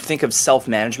 when you think of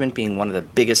self-management being one of the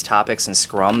biggest topics in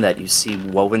Scrum that you see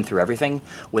woven through everything,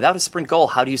 without a sprint goal,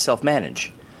 how do you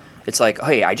self-manage? It's like,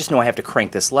 hey, I just know I have to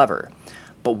crank this lever.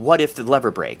 But what if the lever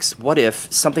breaks? What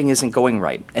if something isn't going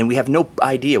right and we have no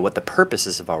idea what the purpose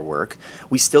is of our work?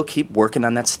 We still keep working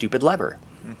on that stupid lever.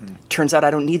 Mm-hmm. Turns out I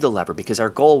don't need the lever because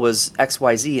our goal was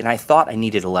XYZ and I thought I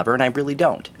needed a lever and I really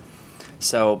don't.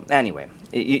 So anyway,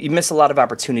 you miss a lot of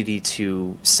opportunity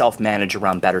to self-manage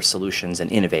around better solutions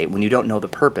and innovate when you don't know the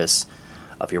purpose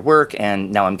of your work.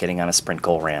 And now I'm getting on a sprint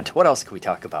goal rant. What else can we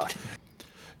talk about?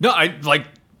 No, I like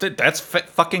that's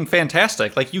fucking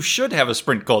fantastic. Like you should have a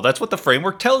sprint goal. That's what the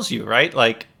framework tells you, right?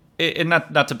 Like, and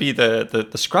not to be the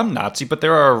Scrum Nazi, but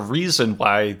there are a reason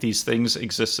why these things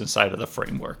exist inside of the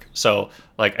framework. So,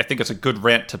 like, I think it's a good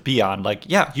rant to be on. Like,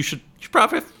 yeah, you should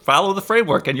probably follow the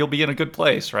framework, and you'll be in a good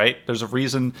place, right? There's a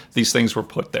reason these things were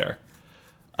put there.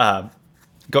 Go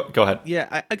ahead.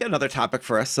 Yeah, I got another topic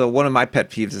for us. So one of my pet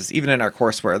peeves is even in our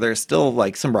courseware, there's still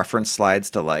like some reference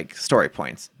slides to like story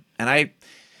points, and I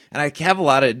have a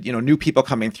lot of new people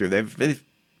coming through. They've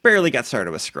barely got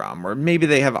started with Scrum, or maybe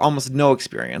they have almost no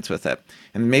experience with it,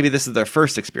 and maybe this is their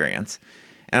first experience.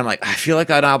 And I'm like, I feel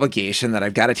like an obligation that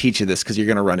I've got to teach you this because you're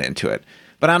going to run into it.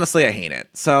 But honestly, I hate it.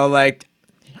 So like,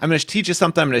 I'm going to teach you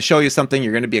something. I'm going to show you something.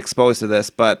 You're going to be exposed to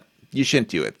this, but you shouldn't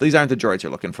do it. These aren't the droids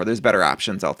you're looking for. There's better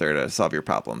options out there to solve your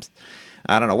problems.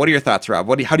 I don't know. What are your thoughts,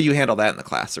 Rob? How do you handle that in the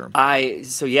classroom?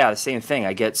 So the same thing.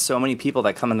 I get so many people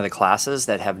that come into the classes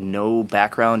that have no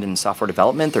background in software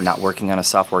development. They're not working on a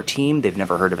software team. They've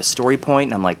never heard of a story point.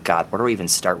 And I'm like, God, where do we even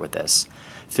start with this?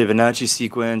 Fibonacci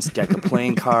sequence, deck of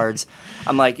playing cards.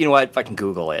 I'm like, you know what? If I can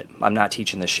Google it, I'm not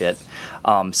teaching this shit.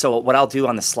 So what I'll do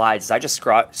on the slides is I just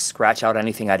scratch out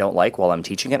anything I don't like while I'm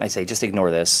teaching it. And I say, just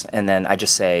ignore this. And then I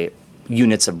just say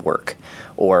units of work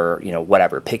or,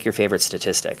 whatever. Pick your favorite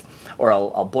statistic. Or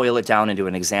I'll boil it down into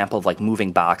an example of like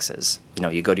moving boxes.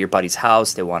 You go to your buddy's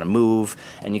house, they want to move,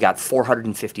 and you got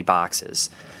 450 boxes.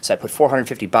 So I put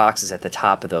 450 boxes at the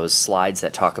top of those slides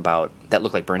that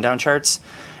look like burn down charts.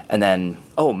 And then,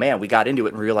 oh man, we got into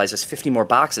it and realized there's 50 more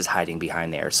boxes hiding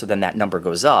behind there. So then that number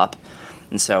goes up.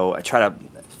 And so I try to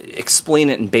explain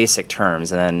it in basic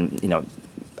terms and then,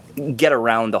 get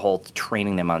around the whole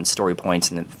training them on story points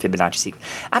and the Fibonacci sequence.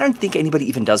 I don't think anybody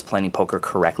even does planning poker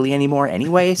correctly anymore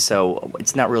anyway, so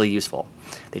it's not really useful.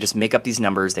 They just make up these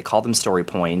numbers, they call them story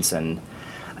points, and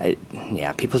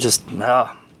people just...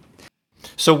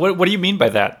 So what do you mean by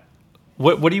that?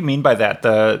 What do you mean by that,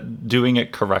 the doing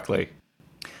it correctly?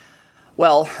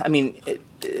 Well, I mean,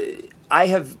 I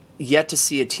have yet to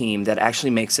see a team that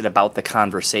actually makes it about the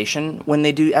conversation when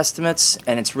they do estimates,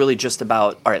 and it's really just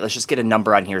about, all right, let's just get a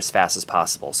number on here as fast as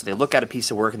possible. So they look at a piece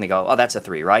of work and they go, oh, that's a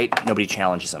 3, right? Nobody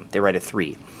challenges them. They write a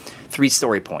 3. 3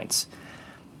 story points.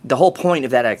 The whole point of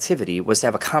that activity was to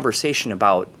have a conversation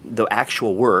about the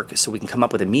actual work so we can come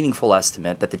up with a meaningful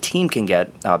estimate that the team can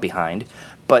get behind,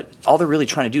 but all they're really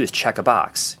trying to do is check a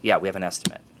box. Yeah, we have an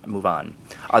estimate. Move on.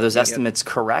 Are those estimates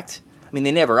correct? I mean,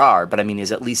 they never are, but I mean,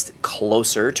 is at least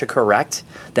closer to correct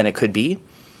than it could be?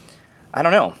 I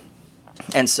don't know.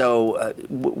 And so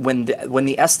when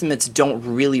the estimates don't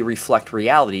really reflect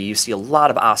reality, you see a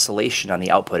lot of oscillation on the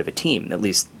output of a team, at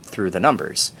least through the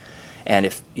numbers. And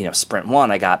if, sprint 1,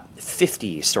 I got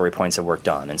 50 story points of work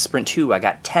done, and sprint 2, I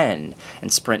got 10, and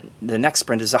the next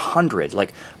sprint is 100.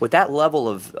 Like, with that level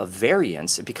of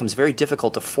variance, it becomes very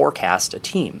difficult to forecast a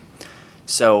team.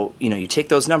 So, you take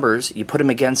those numbers, you put them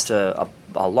against a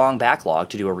long backlog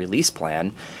to do a release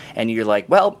plan, and you're like,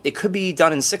 well, it could be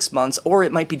done in 6 months, or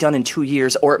it might be done in 2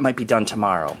 years, or it might be done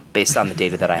tomorrow, based on the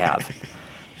data that I have.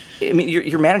 I mean,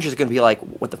 your manager's going to be like,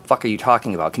 what the fuck are you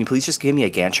talking about? Can you please just give me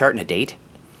a Gantt chart and a date?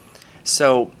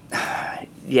 So,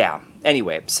 yeah.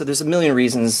 Anyway, so there's a million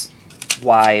reasons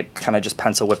why kind of just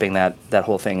pencil whipping that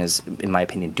whole thing is, in my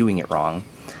opinion, doing it wrong.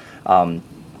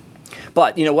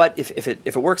 But you know what? If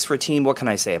it works for a team, what can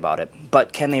I say about it?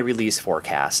 But can they release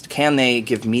forecast? Can they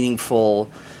give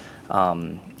meaningful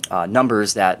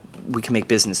numbers that we can make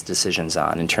business decisions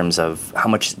on in terms of how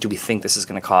much do we think this is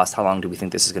going to cost? How long do we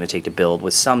think this is going to take to build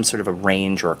with some sort of a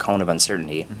range or a cone of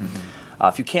uncertainty? Mm-hmm.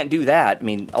 If you can't do that, I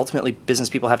mean, ultimately business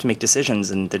people have to make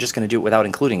decisions, and they're just going to do it without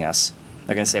including us.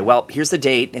 They're going to say, well, here's the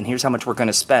date, and here's how much we're going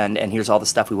to spend, and here's all the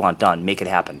stuff we want done. Make it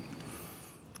happen.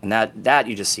 And that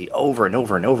you just see over and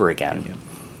over and over again. Yeah.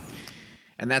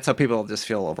 And that's how people just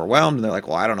feel overwhelmed. And they're like,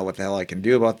 well, I don't know what the hell I can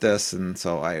do about this. And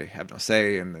so I have no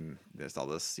say. And then there's all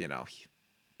this,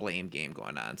 blame game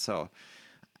going on. So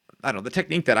I don't know. The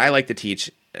technique that I like to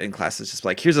teach in class is just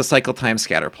like, here's a cycle time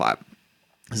scatter plot.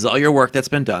 This is all your work that's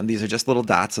been done. These are just little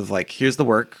dots of like, here's the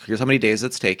work. Here's how many days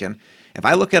it's taken. If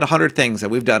I look at 100 things that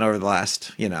we've done over the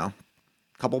last,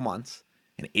 couple months,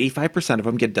 and 85% of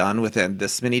them get done within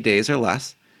this many days or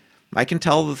less, we can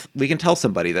tell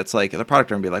somebody that's like the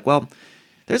product owner and be like, well,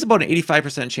 there's about an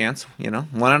 85% chance, 1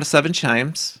 out of 7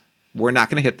 times we're not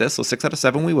going to hit this. So 6 out of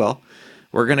 7 we will.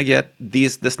 We're going to get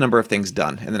this number of things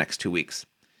done in the next 2 weeks.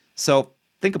 So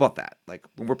think about that. Like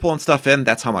when we're pulling stuff in,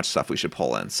 that's how much stuff we should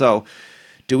pull in. So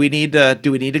do we need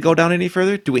to go down any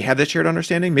further? Do we have that shared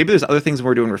understanding? Maybe there's other things when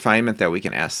we're doing refinement that we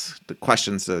can ask the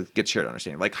questions to get shared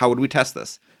understanding. Like how would we test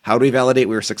this? How do we validate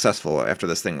we were successful after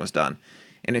this thing was done?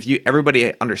 And if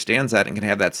everybody understands that and can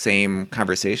have that same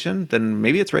conversation, then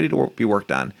maybe it's ready to be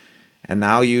worked on. And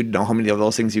now you know how many of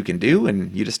those things you can do,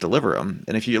 and you just deliver them.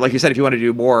 And if you, like you said, if you want to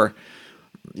do more,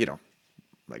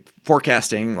 like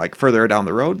forecasting, like further down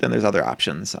the road, then there's other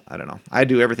options. I don't know. I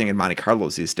do everything in Monte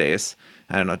Carlos these days.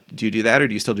 I don't know. Do you do that, or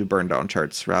do you still do burn down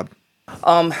charts, Rob?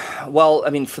 Well, I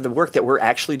mean, for the work that we're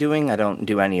actually doing, I don't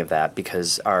do any of that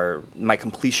because my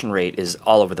completion rate is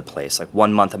all over the place. Like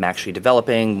 1 month I'm actually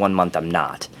developing, 1 month I'm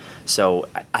not. So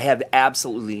I have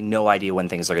absolutely no idea when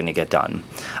things are going to get done.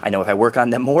 I know if I work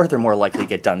on them more, they're more likely to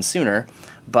get done sooner.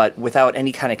 But without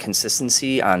any kind of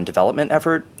consistency on development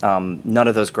effort, none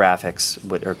of those graphs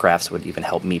would even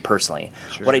help me personally.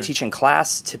 Sure. What I teach in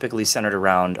class typically centered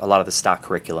around a lot of the stock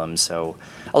curriculum. So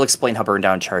I'll explain how burn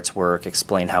down charts work,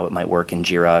 explain how it might work in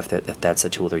Jira if that's the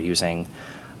tool they're using.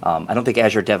 I don't think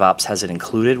Azure DevOps has it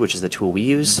included, which is the tool we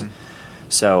use. Mm-hmm.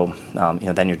 So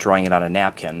then you're drawing it on a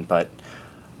napkin. But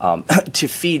To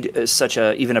feed such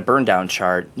even a burn down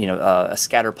chart, a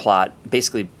scatter plot,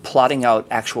 basically plotting out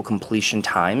actual completion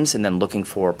times and then looking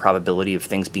for probability of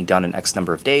things being done in X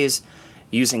number of days,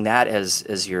 using that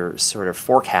as your sort of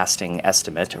forecasting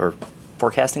estimate or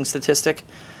forecasting statistic.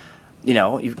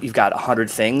 You've got 100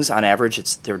 things on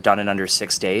average. They're done in under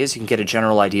 6 days. You can get a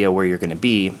general idea where you're going to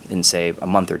be in, say, a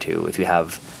month or two if you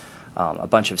have a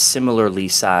bunch of similarly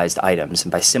sized items.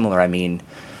 And by similar, I mean,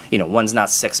 one's not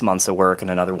 6 months of work and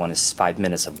another one is 5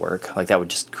 minutes of work. Like that would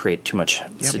just create too much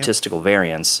statistical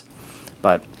variance.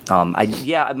 But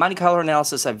Monte Carlo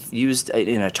analysis I've used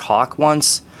in a talk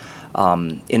once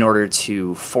in order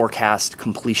to forecast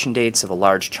completion dates of a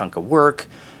large chunk of work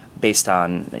based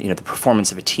on the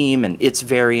performance of a team and its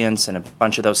variance and a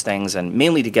bunch of those things, and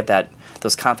mainly to get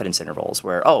those confidence intervals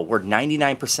where we're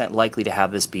 99% likely to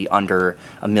have this be under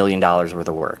 $1 million worth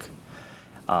of work.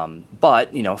 But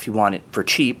if you want it for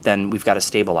cheap, then we've got to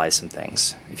stabilize some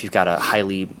things. If you've got a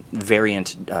highly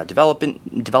variant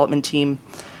development team,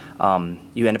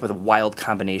 you end up with a wild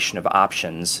combination of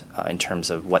options in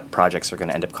terms of what projects are going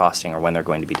to end up costing or when they're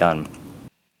going to be done.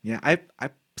 Yeah, I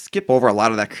skip over a lot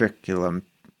of that curriculum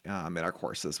in our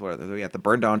courses, where we have the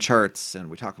burn down charts and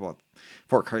we talk about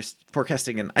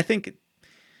forecasting. And I think,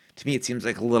 to me, it seems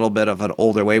like a little bit of an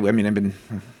older way. I mean, I've been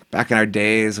back in our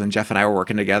days when Jeff and I were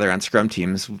working together on Scrum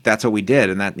teams. That's what we did,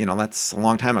 and that's a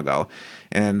long time ago.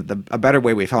 And a better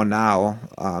way we found now,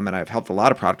 and I've helped a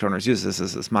lot of product owners use this,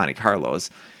 is this Monte Carlos.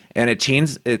 And it's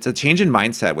a change in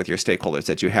mindset with your stakeholders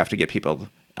that you have to get people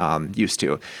used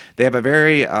to. They have a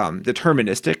very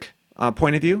deterministic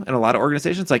point of view in a lot of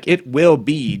organizations. Like, it will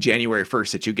be January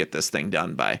 1st that you get this thing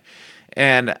done by.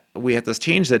 And we have to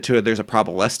change that to there's a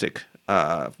probabilistic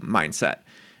mindset.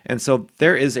 And so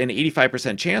there is an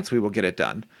 85% chance we will get it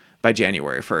done by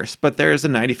January 1st, but there is a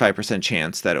 95%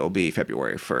 chance that it will be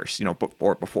February 1st,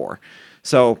 or before.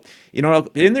 So,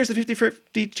 and there's a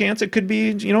 50-50 chance it could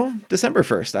be, December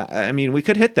 1st. I mean, we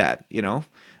could hit that,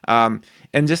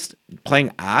 and just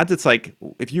playing odds. It's like,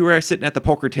 if you were sitting at the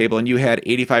poker table and you had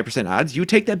 85% odds, you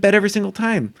take that bet every single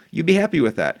time. You'd be happy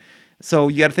with that. So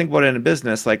you got to think about it in a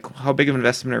business, like, how big of an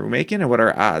investment are we making and what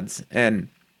are our odds? And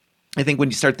I think when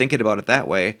you start thinking about it that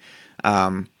way,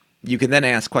 you can then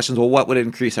ask questions. Well, what would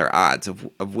increase our odds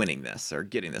of winning this or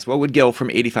getting this? What would go from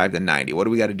 85 to 90? What do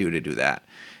we got to do that?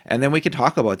 And then we can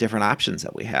talk about different options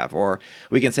that we have. Or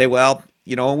we can say, well,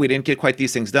 we didn't get quite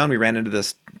these things done. We ran into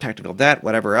this technical debt,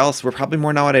 whatever else. We're probably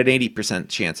more now at an 80%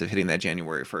 chance of hitting that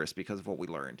January 1st because of what we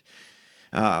learned.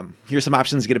 Here's some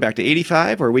options to get it back to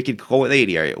 85, or we could go with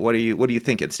 80. What are you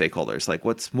thinking, stakeholders? Like,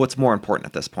 what's more important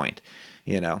at this point?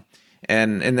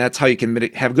 And that's how you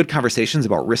can have good conversations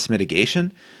about risk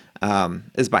mitigation,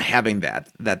 is by having that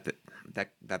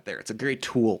there. It's a great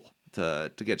tool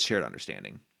to get shared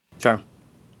understanding. Sure.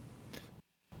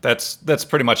 That's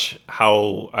pretty much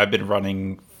how I've been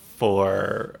running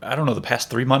for, I don't know, the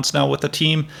past 3 months now with the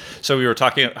team. So we were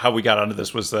talking, how we got onto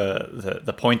this was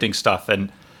the pointing stuff.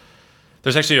 And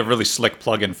there's actually a really slick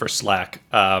plugin for Slack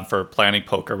for planning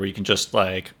poker, where you can just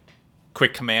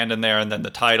quick command in there and then the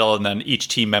title, and then each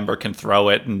team member can throw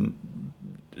it, and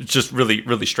it's just really,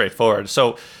 really straightforward.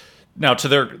 So now, to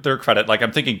their credit,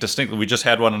 I'm thinking distinctly, we just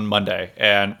had one on Monday,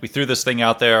 and we threw this thing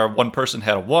out there. One person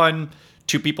had a 1,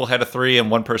 2 people had a 3, and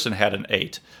 1 person had an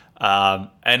 8. And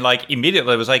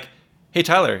immediately it was like, hey,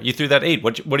 Tyler, you threw that 8.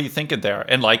 What are you thinking there?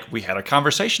 And we had a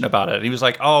conversation about it. And he was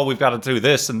like, oh, we've got to do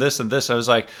this and this and this. I was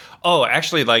like, oh,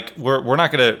 actually, we're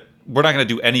not gonna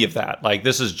do any of that.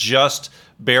 This is just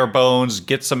bare bones.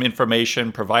 Get some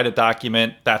information, provide a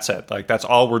document. That's it. That's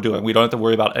all we're doing. We don't have to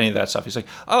worry about any of that stuff. He's like,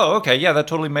 oh, okay, yeah, that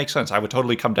totally makes sense. I would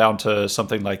totally come down to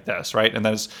something like this, right? And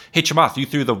then it's, hey, Chamath, you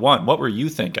threw the 1. What were you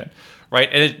thinking, right?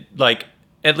 And it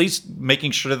at least making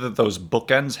sure that those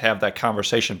bookends have that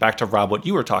conversation. Back to Rob, what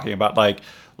you were talking about,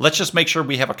 let's just make sure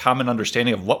we have a common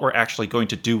understanding of what we're actually going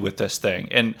to do with this thing.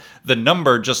 And the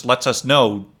number just lets us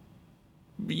know,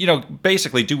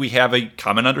 basically, do we have a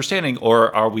common understanding,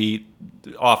 or are we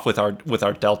off with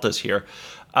our deltas here?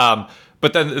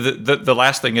 But then the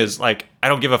last thing is, I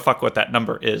don't give a fuck what that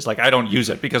number is. I don't use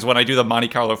it, because when I do the Monte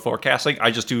Carlo forecasting, I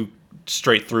just do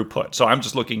straight throughput. So I'm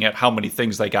just looking at how many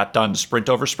things they got done sprint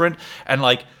over sprint. And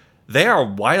they are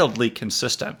wildly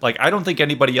consistent. I don't think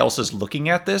anybody else is looking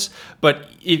at this, but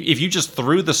if you just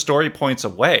threw the story points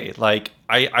away,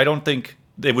 I don't think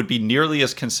they would be nearly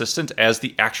as consistent as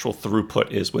the actual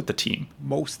throughput is with the team.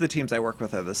 Most of the teams I work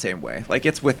with are the same way.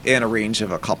 It's within a range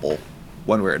of a couple,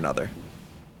 one way or another.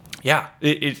 Yeah,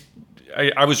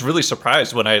 I was really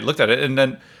surprised when I looked at it. And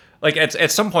then like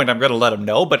at some point I'm going to let them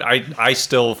know, but I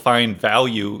still find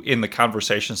value in the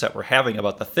conversations that we're having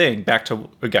about the thing. Back to,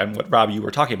 again, what Rob, you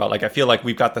were talking about. Like, I feel like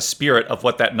we've got the spirit of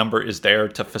what that number is there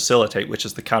to facilitate, which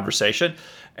is the conversation.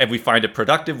 And we find it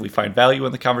productive. We find value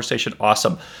in the conversation.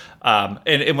 Awesome.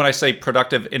 And when I say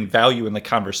productive and value in the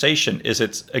conversation,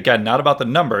 it's, again, not about the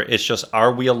number. It's just,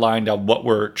 are we aligned on what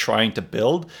we're trying to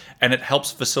build? And it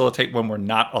helps facilitate when we're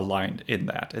not aligned in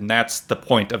that. And that's the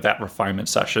point of that refinement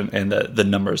session and the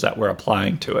numbers that we're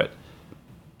applying to it.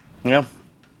 Yeah.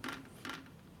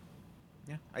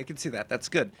 Yeah, I can see that. That's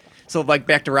good. So like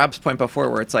back to Rob's point before,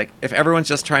 where it's like, if everyone's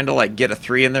just trying to like get a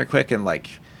 3 in there quick and like,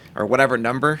 or whatever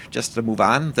number just to move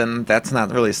on, then that's not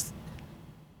really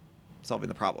solving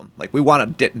the problem. Like, we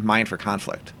want to mine for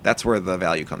conflict. That's where the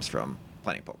value comes from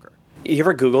playing poker. You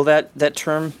ever Google that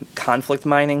term, conflict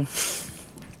mining?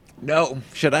 No.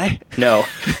 Should I? No.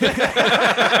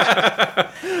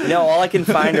 No, all I can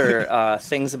find are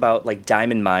things about like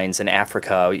diamond mines in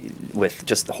Africa with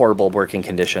just horrible working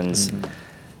conditions. Mm-hmm.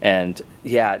 And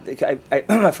yeah,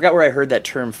 I forgot where I heard that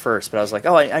term first, but I was like,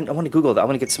 oh, I want to Google that. I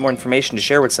want to get some more information to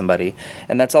share with somebody.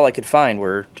 And that's all I could find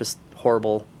were just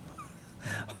horrible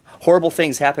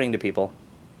things happening to people.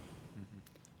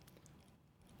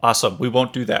 Awesome. We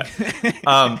won't do that.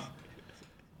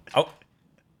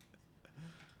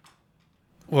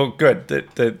 Well, good.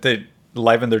 They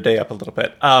liven their day up a little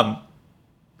bit.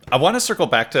 I want to circle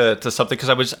back to something,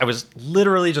 because I was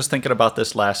literally just thinking about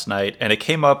this last night, and it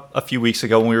came up a few weeks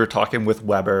ago when we were talking with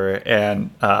Weber,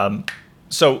 and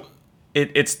so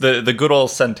it's the good old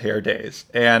Centaur days,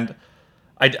 and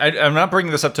I'm not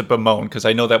bringing this up to bemoan, because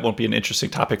I know that won't be an interesting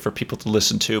topic for people to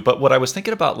listen to, but what I was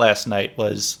thinking about last night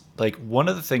was like one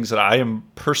of the things that I am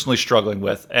personally struggling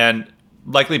with, and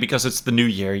likely because it's the new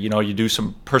year, you do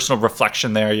some personal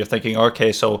reflection there. You're thinking,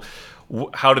 okay, so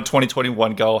how did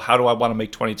 2021 go? How do I want to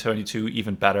make 2022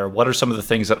 even better? What are some of the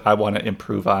things that I want to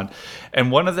improve on?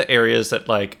 And one of the areas that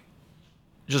like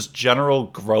just general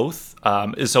growth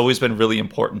has always been really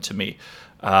important to me.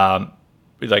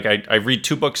 Like I read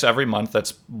 2 books every month.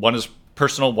 One is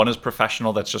personal, one is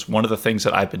professional. That's just one of the things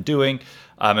that I've been doing.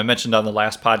 I mentioned on the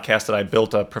last podcast that I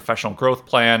built a professional growth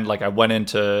plan. Like I went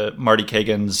into Marty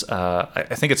Kagan's, I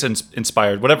think it's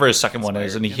Inspired, whatever his second one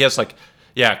is. And he has like,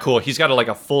 yeah, cool. He's got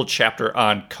a full chapter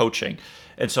on coaching.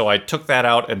 And so I took that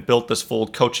out and built this full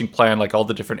coaching plan, like all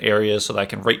the different areas so that I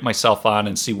can rate myself on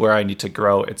and see where I need to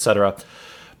grow, etc.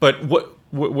 But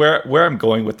where I'm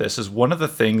going with this is one of the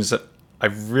things that I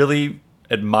really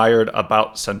admired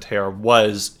about Centaur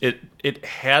was it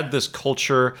had this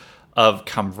culture of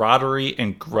camaraderie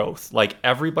and growth. Like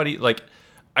everybody, like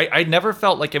I never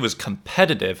felt like it was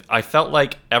competitive. I felt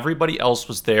like everybody else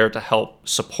was there to help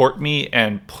support me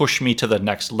and push me to the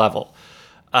next level.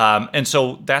 And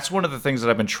so that's one of the things that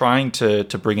I've been trying to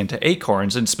bring into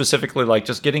Acorns, and specifically like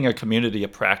just getting a community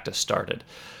of practice started.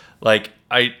 Like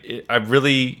I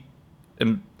really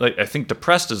am, like, I think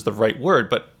depressed is the right word,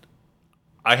 but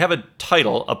I have a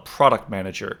title of product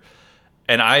manager,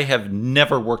 and I have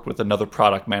never worked with another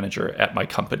product manager at my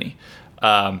company.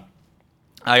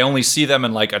 I only see them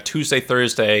in like a Tuesday,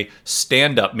 Thursday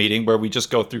stand-up meeting where we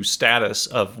just go through status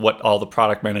of what all the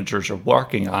product managers are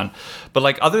working on. But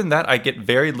like other than that, I get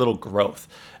very little growth.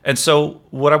 And so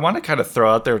what I want to kind of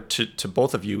throw out there to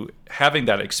both of you, having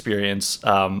that experience,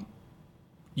 how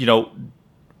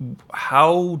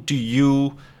do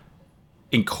you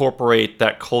incorporate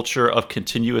that culture of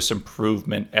continuous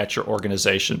improvement at your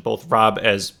organization? Both Rob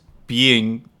as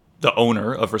being the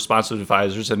owner of Responsive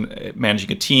Advisors and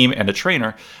managing a team and a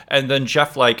trainer, and then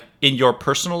Jeff, like in your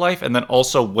personal life, and then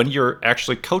also when you're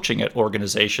actually coaching at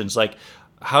organizations, like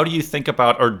how do you think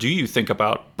about, or do you think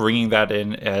about bringing that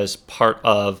in as part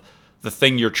of the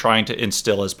thing you're trying to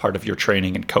instill as part of your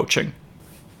training and coaching?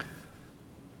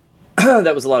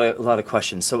 That was a lot of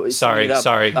questions. So sorry.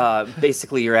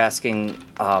 Basically, you're asking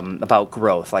about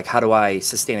growth. Like, how do I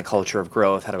sustain a culture of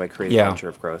growth? How do I create a culture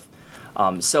of growth?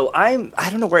 So I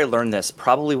don't know where I learned this.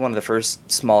 Probably one of the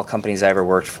first small companies I ever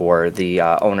worked for. The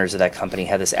owners of that company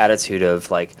had this attitude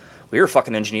of like, well, you're a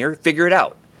fucking engineer, figure it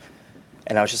out.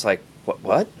 And I was just like,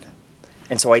 what?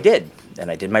 And so I did.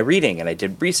 And I did my reading, and I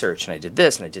did research, and I did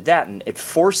this, and I did that. And it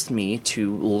forced me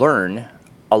to learn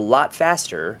a lot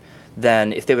faster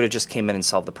than if they would have just came in and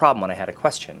solved the problem when I had a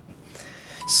question.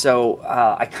 So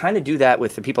I kind of do that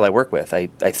with the people I work with. I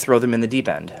throw them in the deep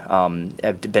end.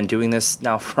 I've been doing this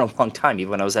now for a long time,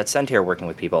 even when I was at Centaur working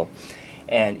with people.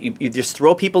 And you just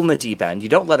throw people in the deep end. You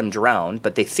don't let them drown,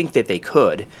 but they think that they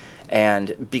could.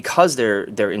 And because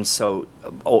they're in so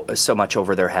much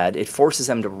over their head, it forces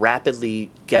them to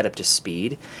rapidly get up to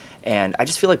speed. And I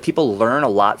just feel like people learn a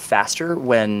lot faster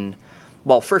when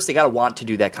well, first they got to want to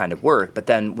do that kind of work, but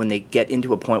then when they get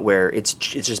into a point where it's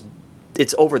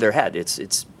over their head,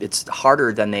 it's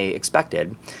harder than they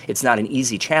expected. It's not an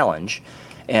easy challenge,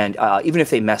 and even if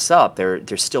they mess up,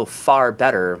 they're still far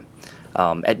better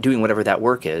at doing whatever that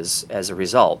work is as a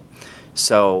result.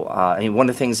 So, I mean, one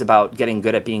of the things about getting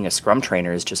good at being a Scrum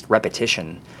trainer is just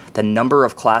repetition. The number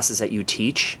of classes that you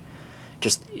teach,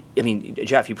 I mean,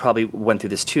 Jeff, you probably went through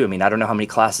this too. I mean, I don't know how many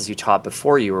classes you taught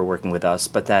before you were working with us,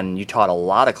 but then you taught a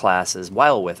lot of classes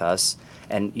while with us,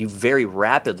 and you very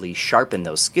rapidly sharpen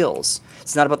those skills.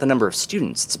 It's not about the number of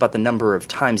students, it's about the number of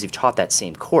times you've taught that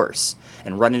same course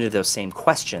and run into those same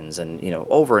questions and,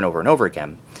 over and over and over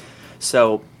again.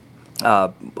 So,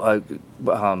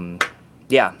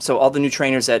 yeah, so all the new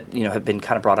trainers that have been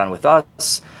kind of brought on with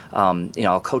us,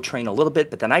 I'll co-train a little bit,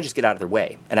 but then I just get out of their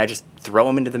way and I just throw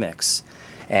them into the mix.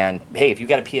 And hey, if you've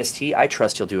got a PST, I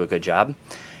trust you'll do a good job.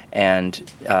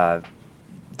 And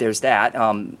there's that.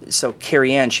 So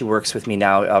Carrie Ann, she works with me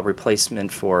now, a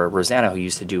replacement for Rosanna, who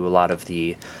used to do a lot of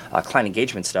the client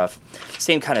engagement stuff.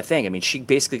 Same kind of thing. I mean, she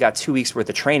basically got 2 weeks worth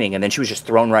of training and then she was just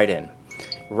thrown right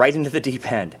into the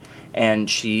deep end. And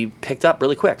she picked up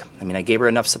really quick. I mean, I gave her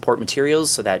enough support materials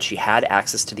so that she had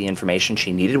access to the information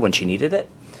she needed when she needed it.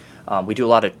 We do a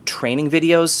lot of training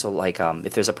videos. So like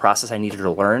if there's a process I needed her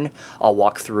to learn, I'll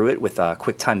walk through it with a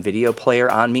QuickTime video player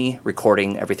on me,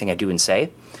 recording everything I do and say.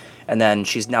 And then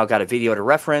she's now got a video to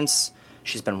reference.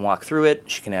 She's been walked through it.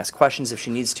 She can ask questions if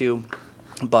she needs to.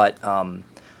 But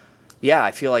yeah,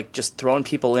 I feel like just throwing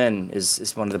people in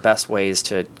is one of the best ways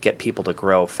to get people to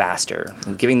grow faster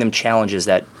and giving them challenges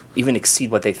that even exceed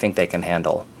what they think they can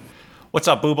handle. What's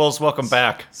up, Boobles? Welcome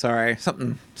back. Sorry,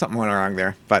 something went wrong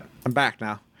there, but I'm back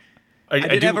now. I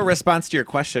did have a response to your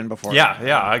question before.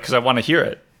 Yeah, because I want to hear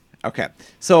it. Okay,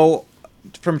 so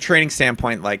from a training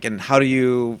standpoint, and how do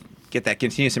you get that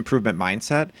continuous improvement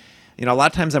mindset? A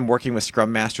lot of times I'm working with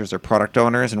Scrum Masters or product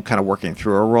owners and kind of working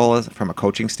through a role from a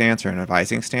coaching stance or an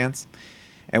advising stance.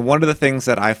 And one of the things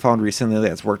that I found recently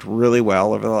that's worked really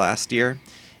well over the last year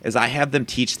is I have them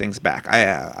teach things back.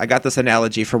 I got this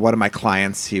analogy from one of my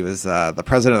clients. He was the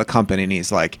president of the company, and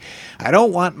he's like, I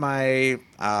don't want my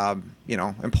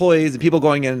employees and people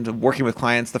going in and working with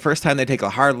clients the first time they take a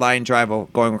hard line drive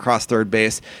going across third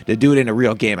base to do it in a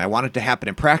real game. I want it to happen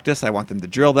in practice. I want them to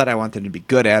drill that. I want them to be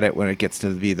good at it when it gets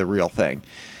to be the real thing.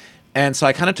 And so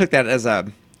I kind of took that as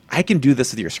I can do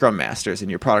this with your Scrum Masters and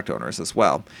your product owners as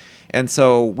well. And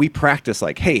so we practice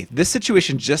hey, this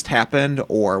situation just happened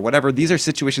or whatever. These are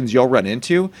situations you'll run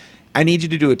into. I need you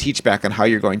to do a teach back on how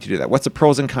you're going to do that. What's the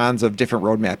pros and cons of different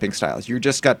road mapping styles? You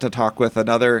just got to talk with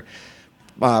another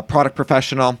product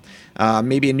professional,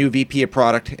 maybe a new VP of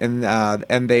product,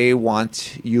 and they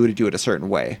want you to do it a certain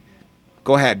way.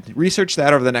 Go ahead, research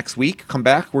that over the next week. Come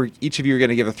back where each of you are going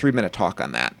to give a 3-minute talk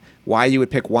on that. Why you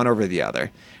would pick one over the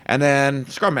other. And then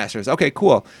Scrum Masters. Okay,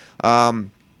 cool.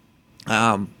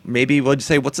 Maybe we'll just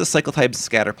say, what's the cycle type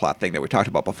scatter plot thing that we talked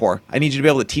about before? I need you to be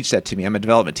able to teach that to me. I'm a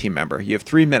development team member. You have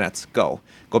 3 minutes. Go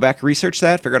back, research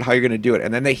that, figure out how you're going to do it.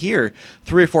 And then they hear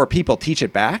 3 or 4 people teach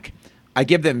it back. I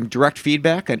give them direct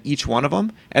feedback on each one of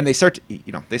them, and they start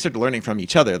learning from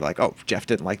each other. Like, oh, Jeff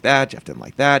didn't like that. Jeff didn't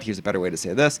like that. Here's a better way to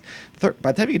say this. By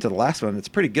the time you get to the last one, it's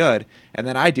pretty good. And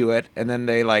then I do it, and then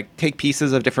they take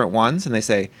pieces of different ones, and they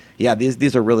say, yeah,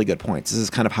 these are really good points. This is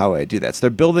kind of how I do that. So they're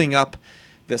building up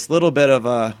this little bit of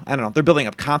they're building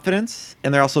up confidence,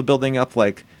 and they're also building up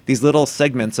these little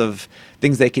segments of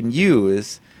things they can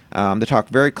use to talk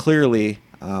very clearly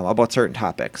about certain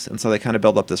topics. And so they kind of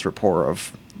build up this rapport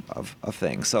of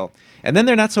things. So, and then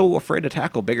they're not so afraid to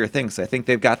tackle bigger things. I think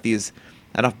they've got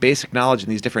enough basic knowledge in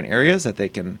these different areas that they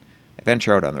can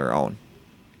venture out on their own.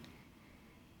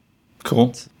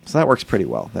 Cool. So that works pretty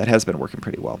well. That has been working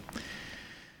pretty well.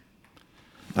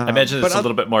 I imagine it's a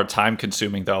little bit more time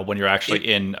consuming though when you're actually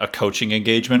in a coaching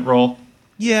engagement role.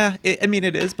 Yeah,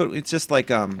 it is, but it's just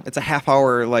it's a half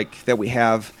hour that we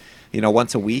have,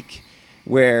 once a week,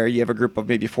 where you have a group of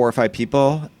maybe 4 or 5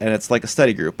 people, and it's like a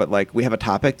study group. But we have a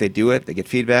topic, they do it, they get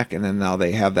feedback, and then now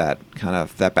they have that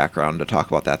background to talk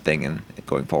about that thing and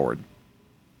going forward.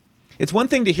 It's one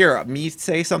thing to hear me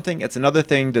say something. It's another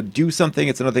thing to do something.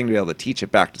 It's another thing to be able to teach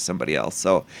it back to somebody else.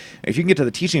 So if you can get to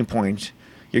the teaching point,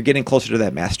 you're getting closer to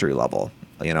that mastery level,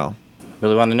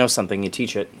 Really want to know something, you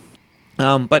teach it.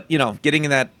 But, getting in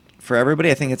that for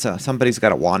everybody, I think it's somebody's got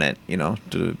to want it,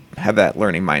 to have that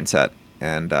learning mindset.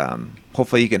 And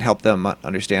hopefully you can help them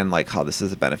understand how this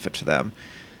is a benefit to them.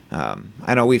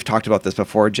 I know we've talked about this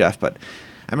before, Jeff, but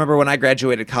I remember when I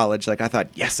graduated college, I thought,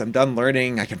 yes, I'm done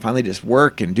learning. I can finally just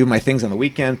work and do my things on the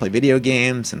weekend, play video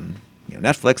games and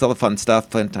Netflix, all the fun stuff,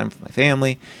 spend time with my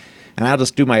family. and I'll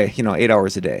just do my 8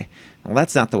 hours a day. Well,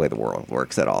 that's not the way the world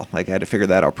works at all. Like I had to figure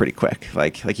that out pretty quick.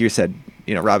 Like you said,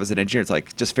 Rob is an engineer. It's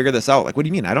like, just figure this out. Like, what do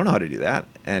you mean? I don't know how to do that.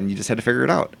 And you just had to figure it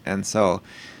out. And so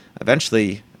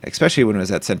eventually, especially when it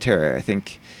was at Centera, I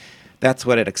think that's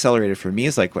what it accelerated for me,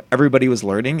 is like everybody was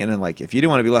learning. And then like, if you didn't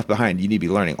want to be left behind, you need to be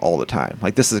learning all the time.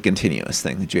 Like this is a continuous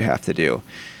thing that you have to do.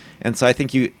 And so I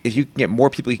think if you can get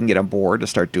more people you can get on board to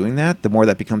start doing that, the more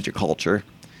that becomes your culture.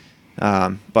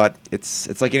 But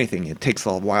it's like anything. It takes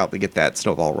a while to get that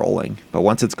snowball rolling. But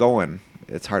once it's going,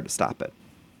 it's hard to stop it.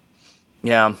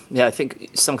 Yeah. I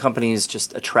think some companies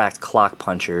just attract clock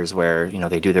punchers where,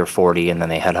 they do their 40 and then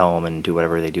they head home and do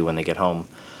whatever they do when they get home.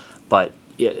 But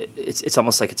it's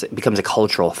almost like it becomes a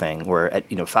cultural thing where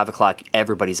at 5 o'clock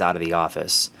everybody's out of the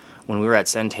office. When we were at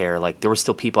Centera, like there were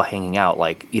still people hanging out,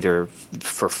 like either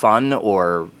for fun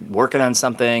or working on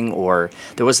something, or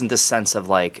there wasn't this sense of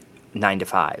like 9 to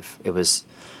 5. It was,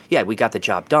 we got the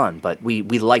job done, but we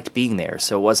liked being there.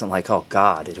 So it wasn't like, oh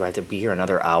God, do I have to be here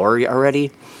another hour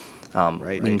already?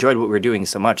 Right. We enjoyed what we were doing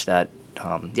so much that,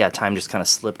 time just kind of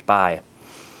slipped by.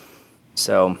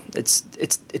 So it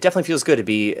definitely feels good to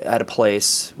be at a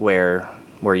place where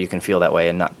you can feel that way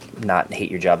and not hate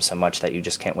your job so much that you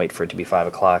just can't wait for it to be 5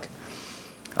 o'clock.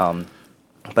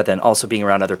 But then also being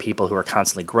around other people who are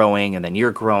constantly growing, and then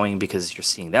you're growing because you're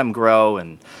seeing them grow.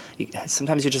 And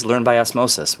sometimes you just learn by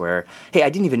osmosis where, hey, I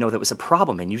didn't even know that was a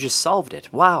problem and you just solved it.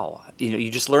 Wow.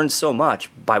 You just learn so much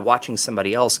by watching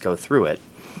somebody else go through it.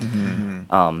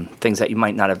 Mm-hmm. Things that you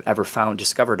might not have ever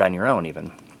discovered on your own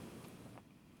even.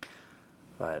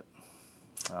 But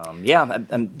I'm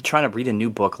trying to read a new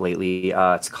book lately.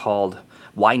 It's called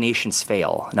Why Nations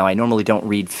Fail. Now, I normally don't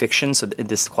read fiction, so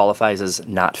this qualifies as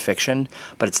not fiction,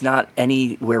 but it's not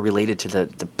anywhere related to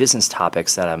the business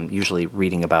topics that I'm usually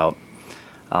reading about.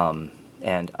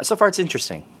 And so far, it's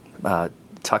interesting.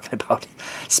 Talking about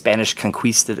Spanish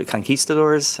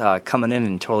conquistadors coming in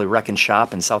and totally wrecking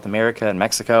shop in South America and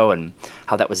Mexico, and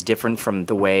how that was different from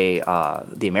the way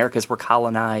the Americas were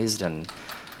colonized. And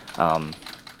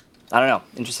I don't know.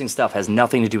 Interesting stuff. Has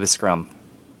nothing to do with Scrum.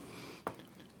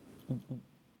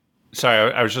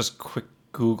 Sorry, I was just quick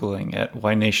Googling it.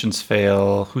 Why Nations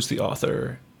Fail. Who's the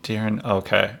author? Darren.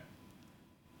 Okay.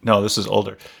 No, this is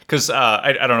older. Because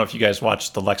I don't know if you guys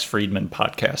watched the Lex Friedman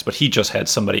podcast, but he just had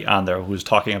somebody on there who was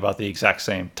talking about the exact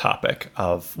same topic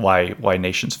of why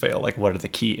nations fail. Like, what are the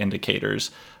key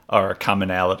indicators or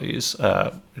commonalities?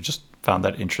 I just found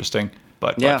that interesting.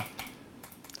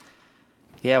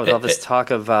 Yeah, with all this talk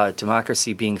of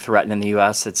democracy being threatened in the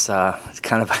U.S., it's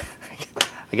kind of,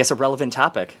 I guess, a relevant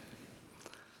topic.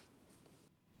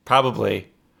 Probably.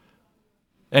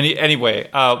 Anyway,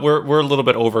 we're a little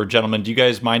bit over, gentlemen. Do you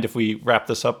guys mind if we wrap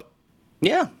this up?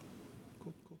 Yeah.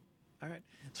 Cool. All right.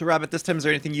 So, Rob, at this time, is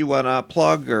there anything you want to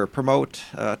plug or promote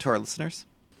to our listeners?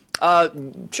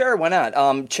 Sure, why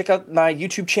not? Check out my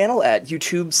YouTube channel at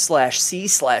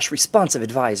youtube.com/c/responsive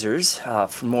advisors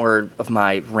for more of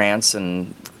my rants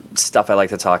and stuff I like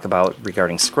to talk about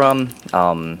regarding Scrum.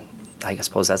 I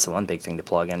suppose that's the one big thing to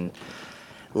plug in.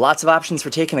 Lots of options for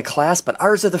taking a class, but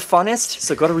ours are the funnest.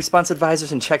 So go to Response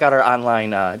Advisors and check out our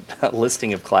online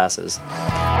listing of classes.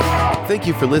 Thank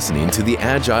you for listening to the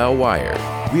Agile Wire.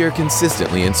 We are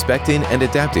consistently inspecting and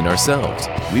adapting ourselves.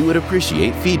 We would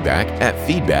appreciate feedback at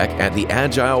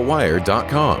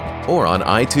feedback@theagilewire.com or on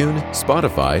iTunes,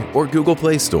 Spotify, or Google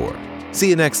Play Store. See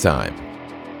you next time.